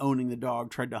on in owning the dog,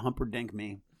 tried to humperdink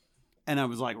me. And I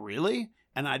was like, really?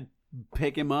 And I'd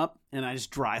pick him up and I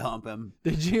just dry hump him.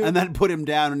 Did you? And then put him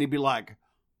down and he'd be like,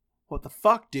 what the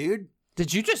fuck, dude?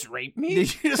 Did you just rape me?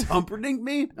 Did you just humperdink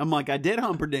me? I'm like, I did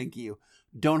humperdink you.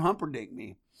 Don't humperdink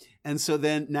me. And so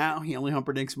then now he only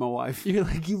humperdinks my wife. You're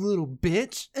like, you little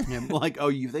bitch. I'm like, oh,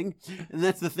 you think? And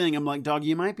that's the thing. I'm like, dog,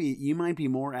 you might be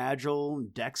more agile,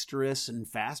 dexterous, and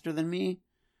faster than me,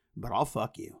 but I'll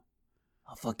fuck you.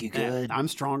 I'll fuck you good. I'm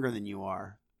stronger than you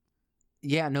are.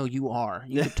 Yeah, no, you are.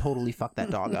 You could totally fuck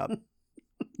that dog up.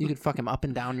 You could fuck him up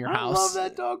and down your house. I love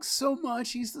that dog so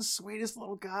much. He's the sweetest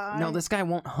little guy. No, this guy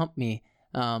won't hump me.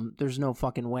 There's no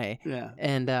fucking way. Yeah.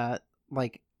 And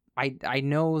I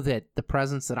know that the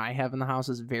presence that I have in the house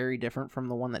is very different from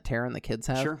the one that Tara and the kids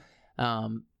have. Sure.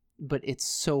 But it's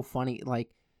so funny. Like,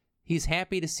 he's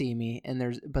happy to see me, and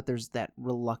there's that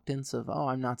reluctance of, oh,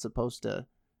 I'm not supposed to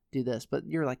do this. But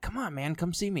you're like, come on, man,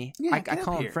 come see me. Yeah, I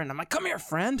call him friend. I'm like, come here,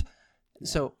 friend. Yeah.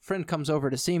 So friend comes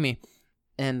over to see me.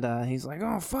 And he's like,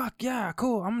 oh, fuck, yeah,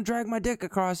 cool. I'm going to drag my dick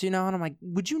across, And I'm like,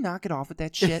 would you knock it off with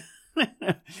that shit?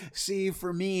 See,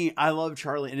 for me, I love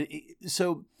Charlie. And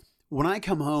so when I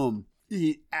come home,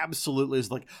 he absolutely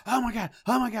is like, oh, my God,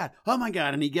 oh, my God, oh, my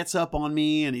God. And he gets up on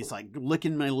me and he's like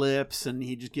licking my lips and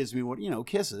he just gives me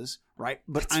kisses, right?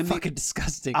 But I'm fucking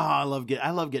disgusting. Oh, I love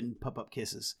getting pup-up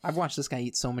kisses. I've watched this guy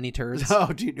eat so many turds.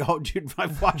 Oh, dude,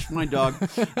 I've watched my dog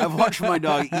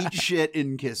eat shit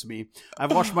and kiss me.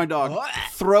 I've watched my dog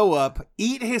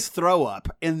eat his throw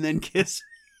up, and then kiss.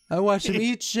 I watched him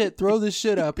eat shit, throw the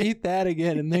shit up, eat that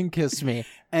again, and then kiss me.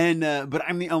 And but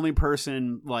I'm the only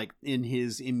person like in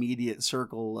his immediate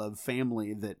circle of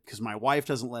family because my wife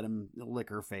doesn't let him lick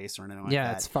her face or anything like that.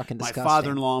 Yeah, it's fucking disgusting. My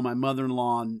father-in-law, my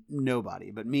mother-in-law,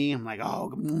 nobody. But me, I'm like,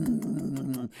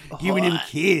 giving him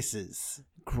kisses.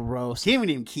 Gross. Giving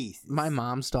him kisses. My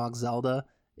mom's dog Zelda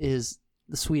is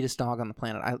the sweetest dog on the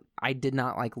planet. I did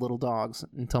not like little dogs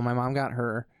until my mom got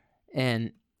her,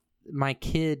 and my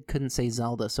kid couldn't say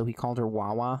Zelda, so he called her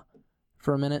Wawa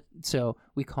for a minute. So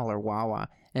we call her Wawa.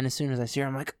 And as soon as I see her,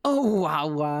 I'm like, oh,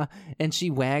 Wawa. And she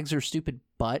wags her stupid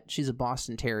butt. She's a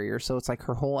Boston Terrier, so it's like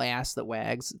her whole ass that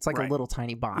wags. It's like a little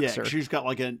tiny boxer. Yeah, she's got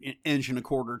like an inch and a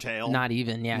quarter tail. Not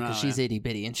even, yeah, because she's itty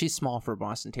bitty, and she's small for a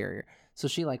Boston Terrier. So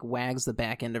she like wags the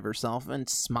back end of herself and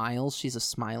smiles. She's a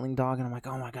smiling dog, and I'm like,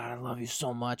 oh my God, I love you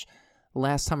so much.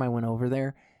 Last time I went over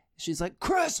there, she's like,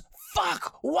 Chris,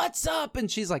 fuck, what's up? And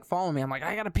she's like following me. I'm like,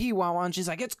 I gotta pee, Wawa. And she's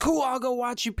like, it's cool, I'll go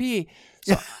watch you pee.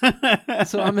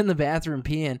 So I'm in the bathroom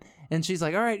peeing, and she's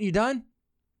like, all right, you done?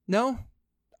 No?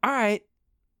 All right.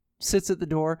 Sits at the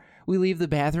door. We leave the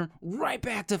bathroom, right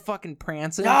back to fucking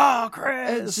prancing. Oh, And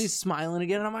Chris. she's smiling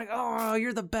again. And I'm like, oh,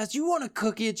 you're the best. You want a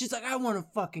cookie? And she's like, I want a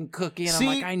fucking cookie. And See?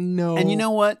 I'm like, I know. And you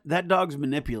know what? That dog's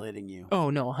manipulating you. Oh,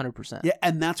 no, 100%. Yeah,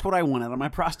 and that's what I want out of my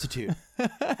prostitute.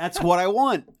 That's what I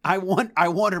want. I want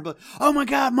her. But oh my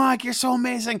God, Mike, you're so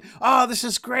amazing. Oh, this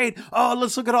is great. Oh,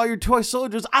 let's look at all your toy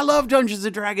soldiers. I love Dungeons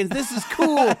and Dragons. This is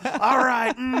cool. All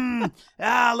right.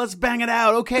 Let's bang it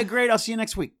out. Okay, great. I'll see you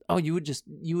next week. Oh, you would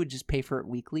just pay for it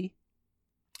weekly?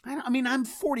 I mean, I'm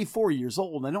 44 years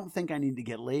old. I don't think I need to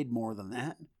get laid more than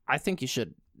that. I think you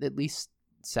should at least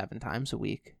 7 times a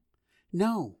week.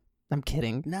 No. I'm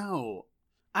kidding. No.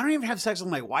 I don't even have sex with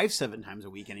my wife 7 times a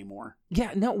week anymore.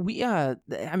 Yeah, no,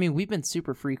 we've been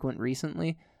super frequent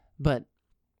recently, but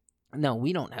no,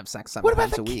 we don't have sex 7 times a week.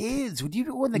 What about the kids? Would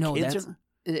you when the kids are...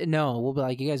 No, we'll be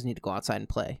like, you guys need to go outside and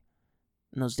play.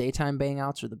 And those daytime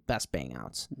bang-outs are the best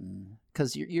bang-outs.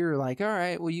 Because you're like, all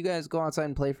right, well, you guys go outside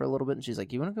and play for a little bit. And she's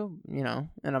like, you want to go,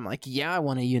 And I'm like, yeah, I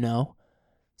want to,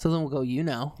 So then we'll go,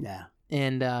 Yeah.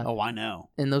 And I know.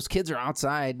 And those kids are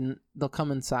outside, and they'll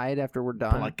come inside after we're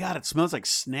done. But like, God, it smells like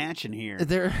snatch in here.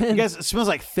 You guys, it smells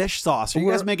like fish sauce. Are you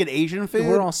guys making Asian food?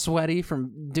 We're all sweaty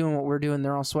from doing what we're doing.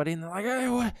 They're all sweaty, and they're like, hey,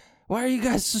 why are you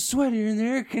guys so sweaty? You're in the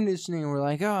air conditioning. And we're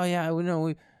like, oh, yeah,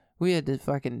 we had to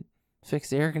fucking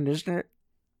fix the air conditioner.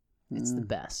 It's the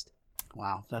best.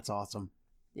 Wow, that's awesome.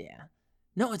 Yeah.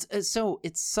 No,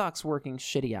 it sucks working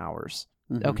shitty hours,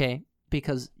 okay?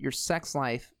 Because your sex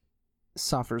life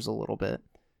suffers a little bit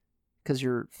because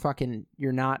you're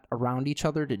not around each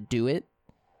other to do it.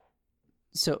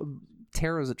 So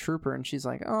Tara's a trooper, and she's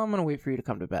like, oh, I'm gonna wait for you to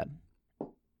come to bed.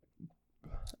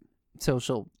 So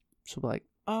she'll be like,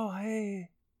 oh,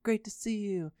 hey, great to see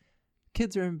you.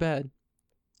 Kids are in bed.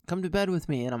 Come to bed with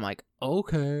me. And I'm like,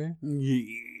 okay.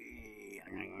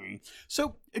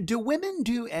 So do women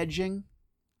do edging?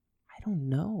 I don't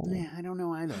know. Yeah, I don't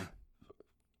know either.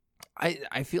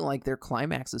 I feel like their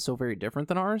climax is so very different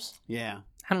than ours. Yeah.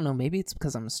 I don't know. Maybe it's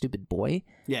because I'm a stupid boy.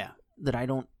 Yeah. That I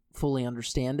don't fully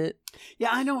understand it. Yeah,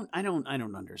 I don't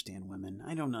understand women.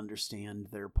 I don't understand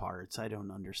their parts. I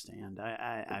don't understand.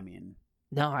 I mean.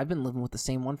 No, I've been living with the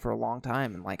same one for a long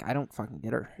time, and like I don't fucking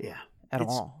get her. Yeah. At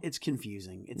all. It's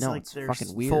confusing. It's no, like it's there's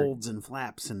fucking weird. Folds and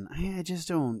flaps, and I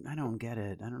don't get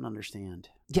it. I don't understand.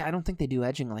 Yeah, I don't think they do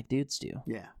edging like dudes do.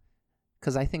 Yeah.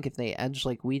 Because I think if they edge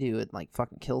like we do, it like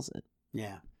fucking kills it.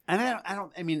 Yeah. And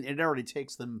I mean, it already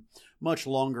takes them much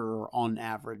longer on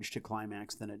average to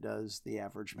climax than it does the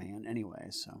average man anyway,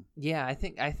 so. Yeah, I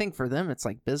think for them it's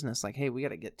like business. Like, hey, we got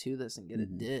to get to this and get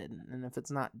it did. And if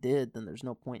it's not did, then there's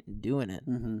no point in doing it.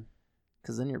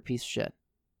 Because then you're a piece of shit.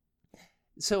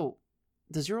 So,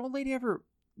 does your old lady ever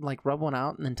like rub one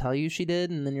out and then tell you she did,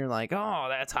 and then you're like, oh,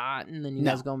 that's hot, and then you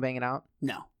guys go and bang it out?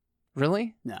 No.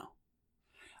 Really? No.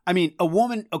 I mean, a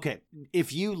woman, okay,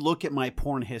 if you look at my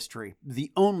porn history,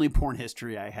 the only porn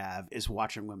history I have is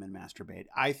watching women masturbate.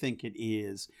 I think it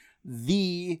is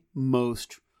the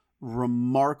most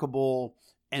remarkable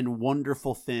and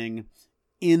wonderful thing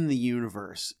in the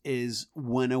universe is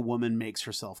when a woman makes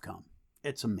herself come.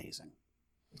 It's amazing.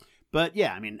 But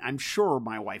yeah, I mean, I'm sure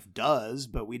my wife does,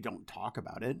 but we don't talk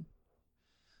about it.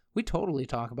 We totally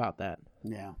talk about that.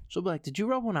 Yeah. She'll be like, did you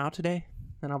rub one out today?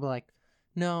 And I'll be like,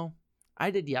 no, I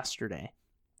did yesterday.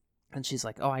 And she's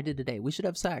like, oh, I did today. We should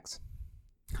have sex.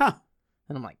 Huh.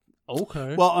 And I'm like,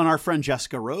 okay. Well, and our friend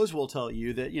Jessica Rose will tell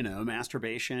you that,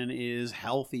 masturbation is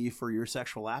healthy for your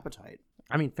sexual appetite.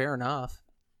 I mean, fair enough.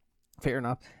 Fair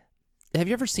enough. Have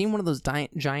you ever seen one of those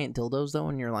giant dildos, though,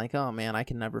 and you're like, oh, man, I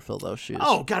can never fill those shoes?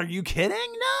 Oh, God, are you kidding?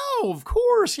 No, of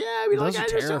course. Yeah. I mean, those are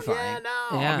terrifying. Yeah,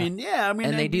 no. Yeah. I mean,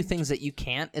 and they do things that you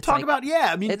can't. It's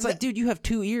it's like, dude, you have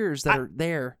 2 ears that are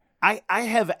there. I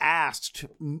have asked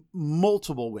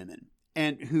multiple women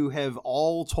and who have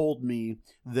all told me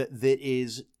that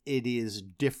it is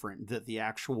different, that the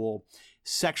actual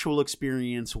sexual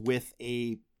experience with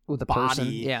a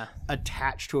body person,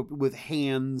 attached to it with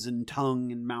hands and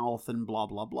tongue and mouth and blah,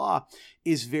 blah, blah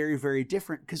is very, very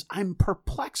different, because I'm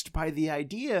perplexed by the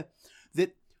idea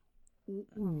that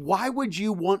why would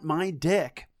you want my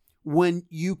dick when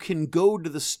you can go to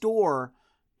the store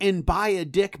and buy a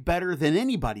dick better than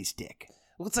anybody's dick?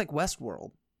 Well, it's like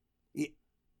Westworld. Yeah,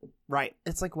 right.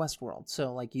 It's like Westworld.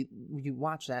 So, like, you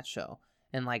watch that show,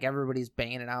 and, like, everybody's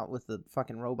banging it out with the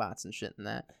fucking robots and shit and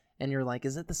that. And you're like,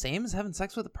 is it the same as having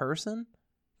sex with a person?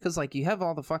 Because, like, you have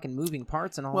all the fucking moving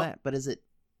parts and all that, but is it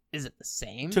the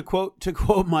same? To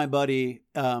quote my buddy,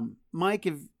 Mike,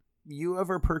 have you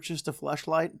ever purchased a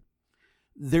fleshlight?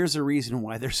 There's a reason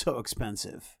why they're so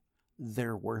expensive.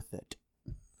 They're worth it.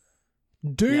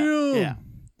 Damn. Yeah.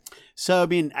 So I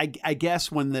mean, I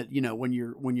guess when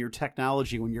your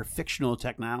technology, when your fictional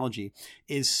technology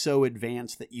is so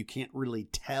advanced that you can't really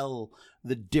tell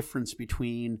the difference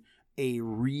between a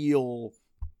real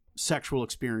sexual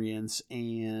experience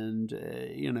and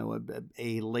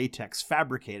a latex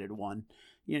fabricated one,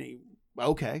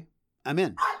 okay, I'm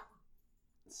in.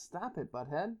 Stop it,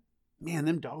 butthead. Man,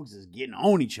 them dogs is getting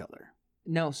on each other.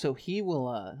 No, so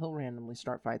he'll randomly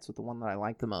start fights with the one that I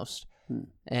like the most.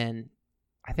 And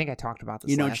I think I talked about this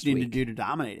You know last what you need week. to do to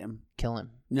dominate him? Kill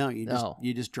him. No,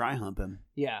 you just dry hump him.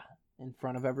 Yeah, in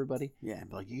front of everybody. Yeah,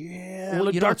 be like, yeah, Well,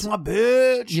 look, you know Dart's my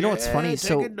bitch. You know what's Yeah, funny? take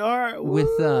So it, Dart. with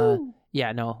Woo.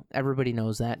 yeah, no, everybody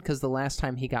knows that because the last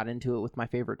time he got into it with my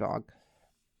favorite dog,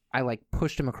 I like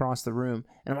pushed him across the room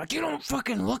and I'm like, you don't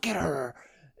fucking look at her.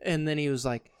 And then he was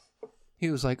like,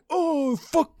 oh,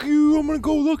 fuck you, I'm gonna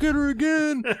go look at her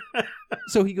again.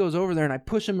 So he goes over there and I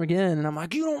push him again and I'm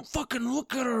like, you don't fucking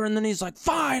look at her. And then he's like,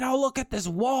 fine, I'll look at this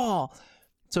wall.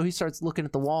 So he starts looking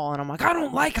at the wall and I'm like, I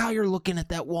don't like how you're looking at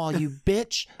that wall, you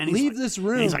bitch. Leave this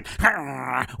room. And he's like,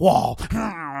 wall.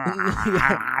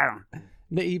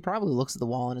 He probably looks at the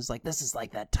wall and is like, this is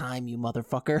like that time, you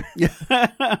motherfucker.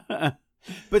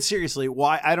 But seriously,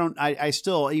 why? I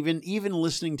still, even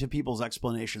listening to people's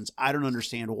explanations, I don't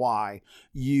understand why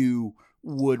you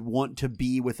would want to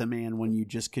be with a man when you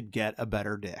just could get a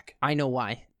better dick. I know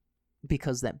why.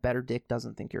 Because that better dick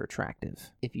doesn't think you're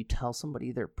attractive. If you tell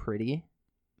somebody they're pretty,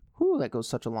 whew, that goes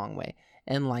such a long way.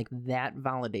 And like that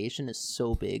validation is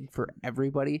so big for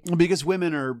everybody. Because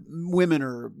women are,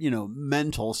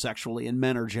 mental sexually, and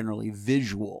men are generally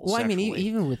visual. Well, sexually.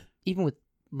 I mean, even with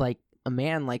like a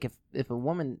man, like if a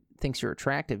woman thinks you're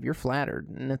attractive, you're flattered,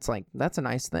 and it's like that's a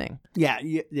nice thing. Yeah,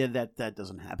 that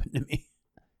doesn't happen to me.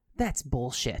 That's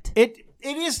bullshit. It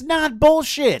is not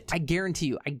bullshit. I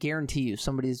guarantee you,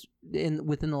 somebody's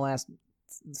within the last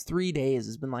 3 days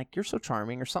has been like, "You're so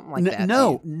charming" or something like that.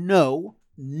 No,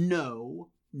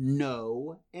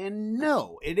 and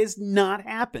no. It has not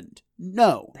happened.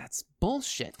 No. That's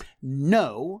bullshit.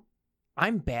 No.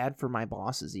 I'm bad for my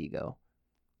boss's ego.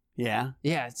 Yeah.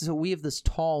 Yeah, so we have this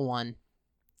tall one.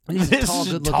 This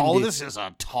is a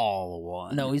tall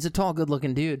one. No, he's a tall,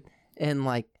 good-looking dude. And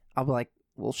like, I'll be like,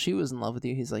 well, she was in love with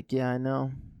you. He's like, yeah, I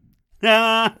know.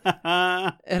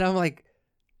 And I'm like,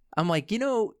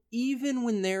 even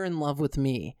when they're in love with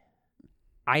me,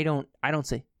 I don't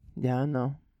say, yeah, I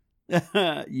know.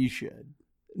 You should.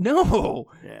 No.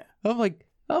 Yeah. I'm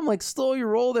like, slow your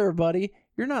roll there, buddy.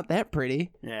 You're not that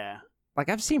pretty. Yeah. Like,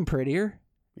 I've seen prettier.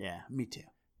 Yeah, me too.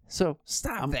 So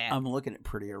stop that. I'm looking at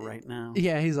prettier right now.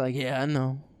 Yeah, he's like, yeah, I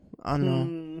know.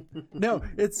 No,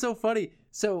 it's so funny.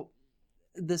 So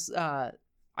this, I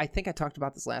think I talked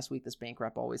about this last week. This bank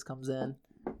rep always comes in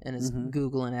and is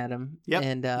Googling at him. Yep.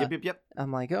 And Yep.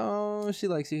 I'm like, oh, she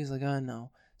likes you. He's like, oh,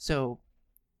 no. So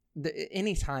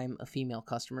anytime a female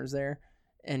customer's there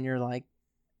and you're like,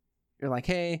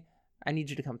 hey, I need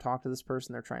you to come talk to this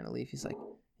person. They're trying to leave. He's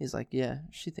like, yeah,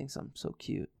 she thinks I'm so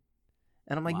cute.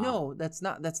 And I'm like, wow. No, that's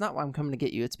not why I'm coming to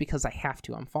get you. It's because I have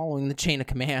to. I'm following the chain of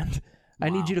command. Wow. I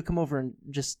need you to come over and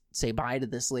just say bye to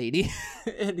this lady.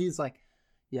 And he's like,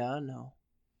 yeah, I know.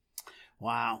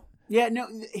 Wow. Yeah, no,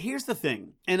 here's the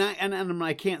thing. And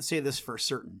I can't say this for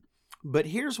certain, but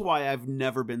here's why I've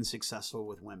never been successful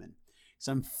with women. Because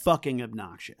I'm fucking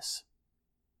obnoxious.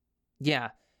 Yeah,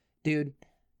 dude.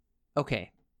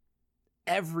 Okay.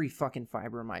 Every fucking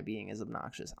fiber of my being is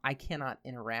obnoxious. I cannot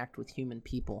interact with human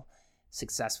people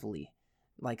successfully.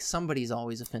 Like, somebody's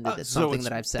always offended at something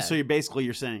that I've said. So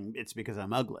you're saying it's because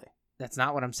I'm ugly. That's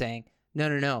not what I'm saying.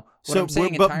 No. I'm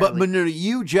saying but no,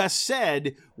 you just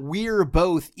said we're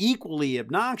both equally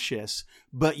obnoxious,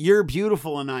 but you're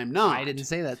beautiful and I'm not. I didn't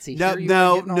say that. See,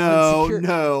 no.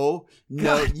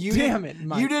 God You damn it,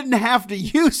 Mike. You didn't have to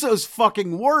use those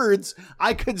fucking words.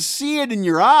 I could see it in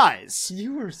your eyes.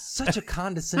 You were such a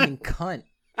condescending cunt.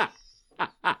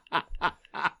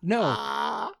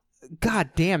 No. God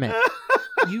damn it.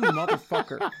 You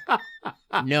motherfucker.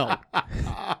 No.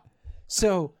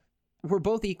 So, we're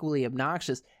both equally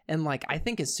obnoxious. And, like, I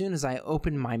think as soon as I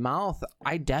open my mouth,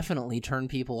 I definitely turn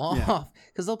people off.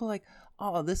 Because they'll be like,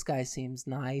 oh, this guy seems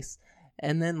nice.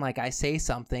 And then, like, I say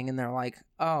something, and they're like,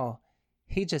 oh,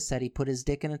 he just said he put his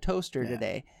dick in a toaster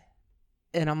today.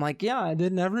 And I'm like, yeah,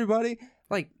 didn't everybody?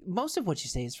 Like, most of what you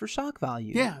say is for shock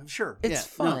value. Yeah, sure. It's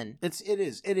fun. No,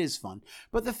 it is fun.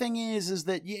 But the thing is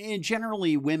that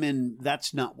generally women,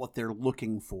 that's not what they're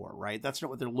looking for, right? That's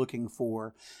not what they're looking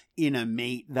for in a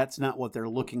mate. That's not what they're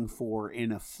looking for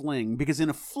in a fling. Because in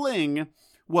a fling,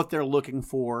 what they're looking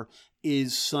for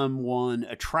is someone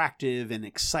attractive and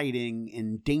exciting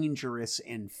and dangerous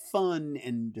and fun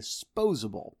and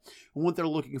disposable. And what they're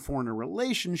looking for in a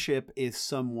relationship is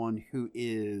someone who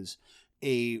is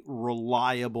a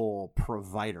reliable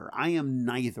provider. I am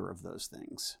neither of those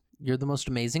things. You're the most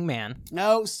amazing man.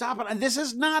 No, stop it. This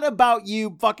is not about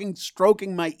you fucking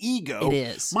stroking my ego. It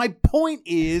is. My point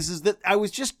is that I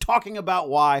was just talking about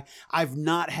why I've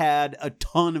not had a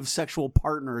ton of sexual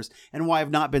partners and why I've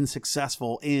not been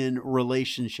successful in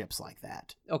relationships like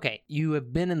that. Okay, you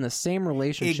have been in the same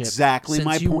relationship Exactly since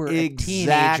my you point. were a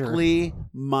Exactly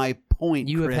my point.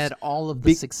 You Chris. have had all of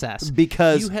the success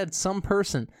because you had some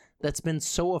person that's been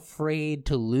so afraid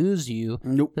to lose you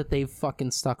that they've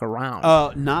fucking stuck around.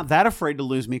 Not that afraid to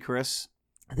lose me, Chris.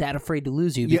 That afraid to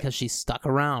lose you because she's stuck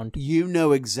around. You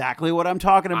know exactly what I'm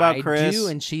talking about, Chris. I do,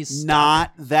 and she's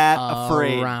not that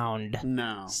afraid. Around.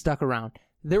 No. Stuck around.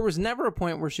 There was never a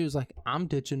point where she was like, I'm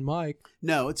ditching Mike.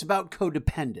 No, it's about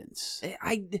codependence.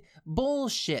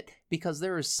 Bullshit. Because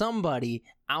there is somebody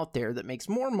out there that makes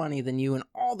more money than you and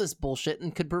all this bullshit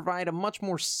and could provide a much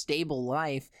more stable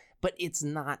life, but it's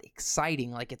not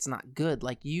exciting. Like, it's not good.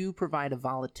 Like, you provide a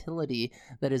volatility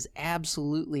that is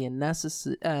absolutely a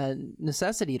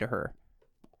necessity to her.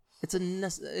 It's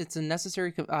a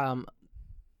necessary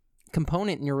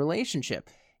component in your relationship.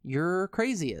 Your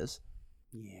crazy is.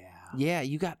 Yeah. Yeah,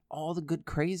 you got all the good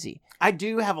crazy. I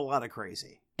do have a lot of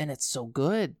crazy. And it's so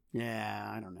good.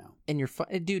 Yeah, I don't know. And you're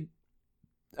dude.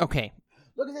 Okay.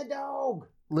 Look at that dog.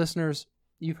 Listeners,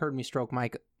 you've heard me stroke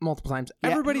Mike multiple times. Yeah,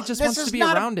 Everybody just wants to be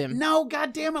around him. No,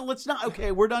 God damn it, let's not.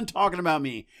 Okay, we're done talking about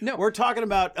me. No. We're talking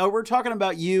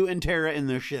about you and Tara in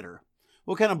the shitter.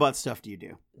 What kind of butt stuff do you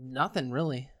do? Nothing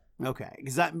really. Okay,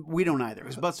 because we don't either.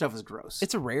 Because butt stuff is gross.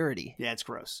 It's a rarity. Yeah, it's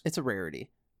gross. It's a rarity.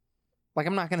 Like,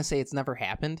 I'm not going to say it's never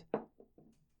happened,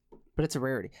 but it's a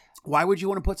rarity. Why would you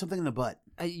want to put something in the butt?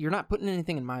 You're not putting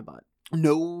anything in my butt.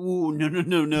 No.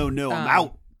 I'm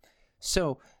out.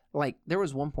 So, like, there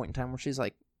was one point in time where she's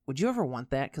like, would you ever want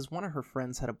that? Because one of her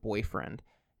friends had a boyfriend,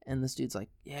 and this dude's like,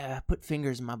 yeah, put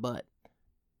fingers in my butt.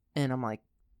 And I'm like,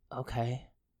 okay.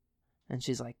 And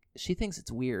she's like, she thinks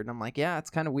it's weird. And I'm like, yeah, it's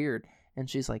kind of weird. And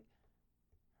she's like,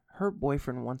 her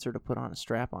boyfriend wants her to put on a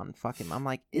strap on and fuck him. I'm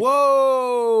like,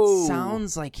 whoa!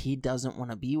 Sounds like he doesn't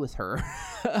want to be with her.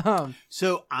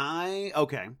 So I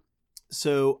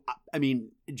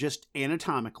mean, just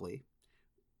anatomically,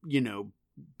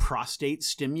 prostate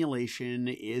stimulation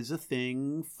is a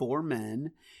thing for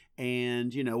men.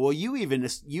 And, well, you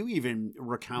even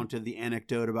recounted the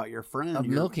anecdote about your friend. Of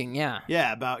milking, yeah.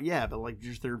 Yeah, but like,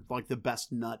 just they're like the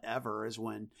best nut ever is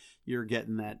when you're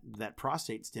getting that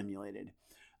prostate stimulated.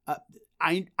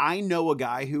 I know a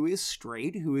guy who is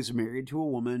straight, who is married to a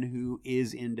woman who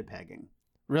is into pegging.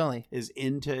 Really? Is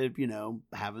into,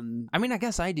 having... I mean, I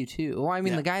guess I do too. Well, I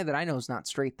mean, The guy that I know is not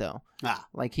straight, though.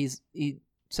 Like, he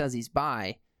says he's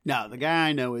bi. No, the guy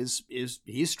I know is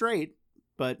he's straight,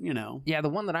 but, Yeah, the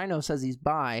one that I know says he's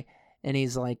bi, and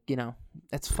he's like,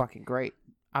 that's fucking great.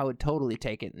 I would totally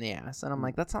take it in the ass. And I'm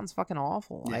like, that sounds fucking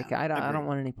awful. Yeah, like, I don't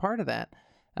want any part of that.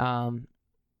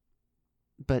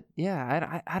 But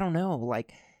yeah, I don't know.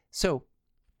 Like, so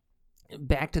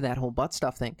back to that whole butt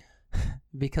stuff thing,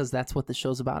 because that's what the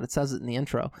show's about. It says it in the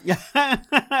intro.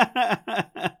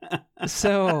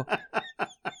 So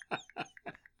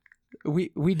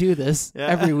we do this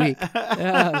every week.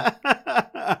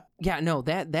 Yeah, no,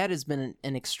 that has been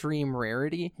an extreme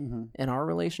rarity in our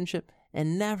relationship,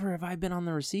 and never have I been on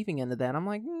the receiving end of that. I'm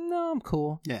like, no, I'm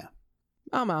cool. Yeah,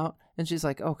 I'm out. And she's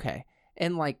like, okay.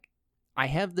 And like, I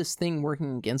have this thing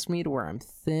working against me to where I'm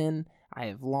thin. I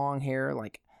have long hair.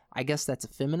 Like, I guess that's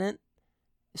effeminate.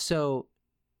 So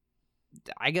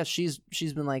I guess she's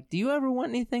been like, do you ever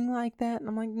want anything like that? And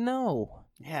I'm like, no.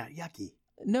 Yeah, yucky.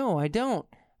 No, I don't.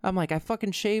 I'm like, I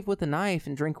fucking shave with a knife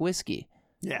and drink whiskey.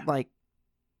 Yeah. Like,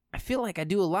 I feel like I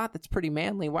do a lot that's pretty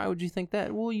manly. Why would you think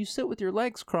that? Well, you sit with your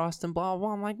legs crossed and blah,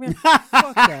 blah. I'm like, man,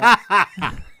 fuck that.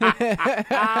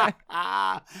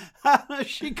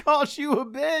 She calls you a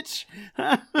bitch.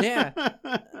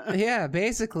 Yeah,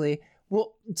 basically.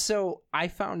 Well, so I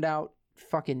found out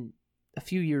fucking a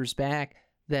few years back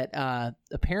that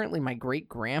apparently my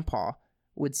great-grandpa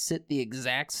would sit the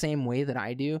exact same way that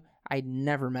I do. I'd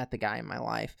never met the guy in my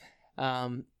life.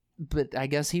 But I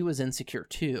guess he was insecure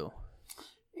too.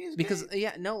 Because,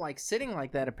 like sitting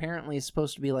like that apparently is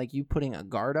supposed to be like you putting a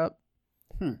guard up.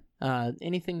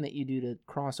 Anything that you do to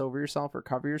cross over yourself or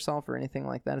cover yourself or anything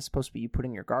like that is supposed to be you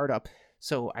putting your guard up.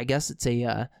 So I guess it's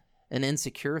an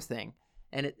insecure thing.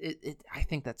 And it I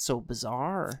think that's so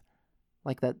bizarre.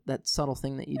 Like that subtle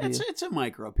thing that you do. It's a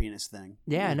micro penis thing.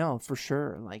 Yeah, no, for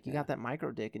sure. Like you got that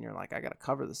micro dick and you're like, I got to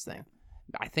cover this thing.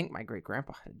 I think my great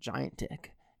grandpa had a giant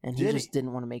dick and he just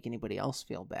didn't want to make anybody else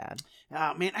feel bad.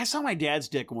 Man, I saw my dad's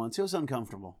dick once. It was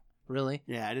uncomfortable. Really?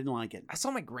 Yeah, I didn't like it. I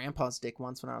saw my grandpa's dick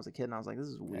once when I was a kid and I was like, this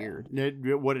is weird.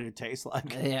 Yeah. What did it taste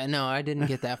like? Yeah, no, I didn't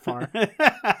get that far.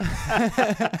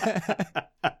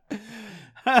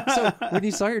 So when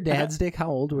you saw your dad's dick, how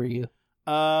old were you?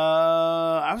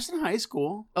 I was in high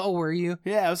school. Oh, were you?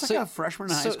 Yeah, I was like a freshman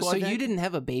in high school. So you didn't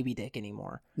have a baby dick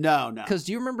anymore? No. Because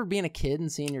do you remember being a kid and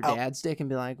seeing your dad's dick and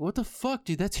be like, what the fuck,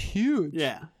 dude? That's huge.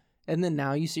 Yeah. And then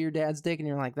now you see your dad's dick and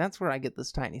you're like, that's where I get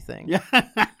this tiny thing. Yeah.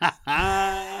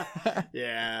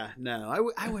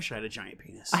 No, I wish I had a giant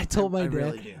penis. I told my dad.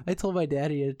 Really do. I told my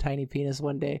dad he had a tiny penis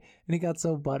one day, and he got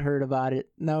so butthurt about it.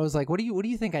 And I was like, "What do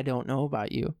you think I don't know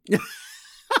about you?"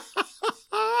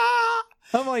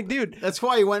 I'm like, dude. That's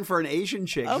why he went for an Asian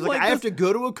chick. He's like, I have to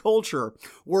go to a culture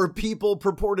where people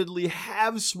purportedly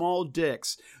have small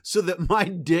dicks so that my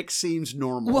dick seems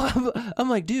normal. Well, I'm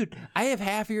like, dude, I have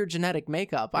half of your genetic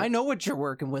makeup. I know what you're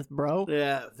working with, bro.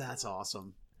 Yeah, that's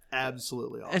awesome.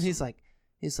 Absolutely awesome. And he's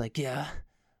like, yeah,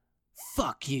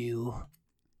 fuck you.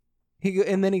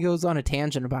 And then he goes on a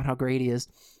tangent about how great he is.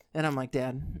 And I'm like,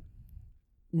 Dad,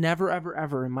 never, ever,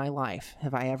 ever in my life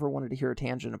have I ever wanted to hear a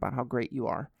tangent about how great you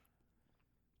are.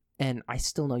 And I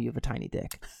still know you have a tiny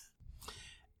dick.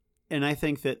 And I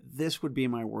think that this would be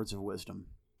my words of wisdom.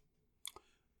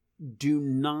 Do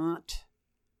not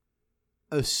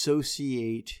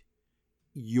associate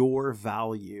your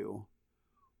value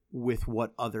with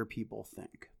what other people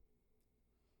think.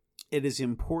 It is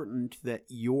important that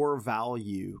your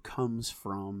value comes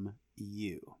from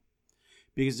you.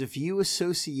 Because if you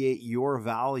associate your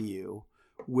value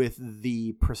with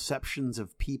the perceptions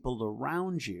of people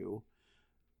around you,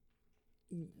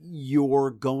 you're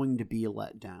going to be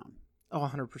let down. Oh,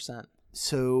 100%.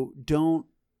 So don't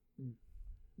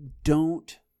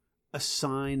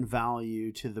assign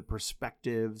value to the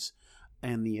perspectives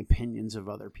and the opinions of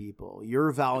other people.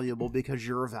 You're valuable because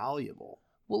you're valuable.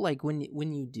 Well, like when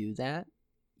you do that,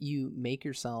 you make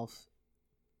yourself,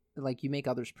 like you make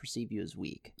others perceive you as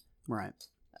weak. Right.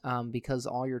 Because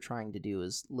all you're trying to do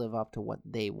is live up to what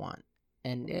they want.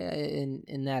 And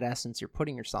in that essence, you're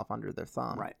putting yourself under their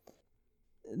thumb. Right.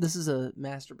 This is a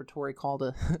masturbatory call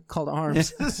to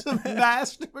arms. This is a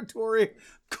masturbatory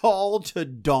call to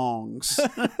dongs.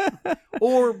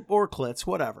 or clits,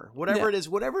 whatever it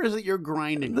is that you're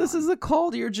grinding This on. is a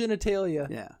call to your genitalia.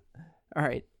 Yeah. All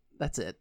right, that's it.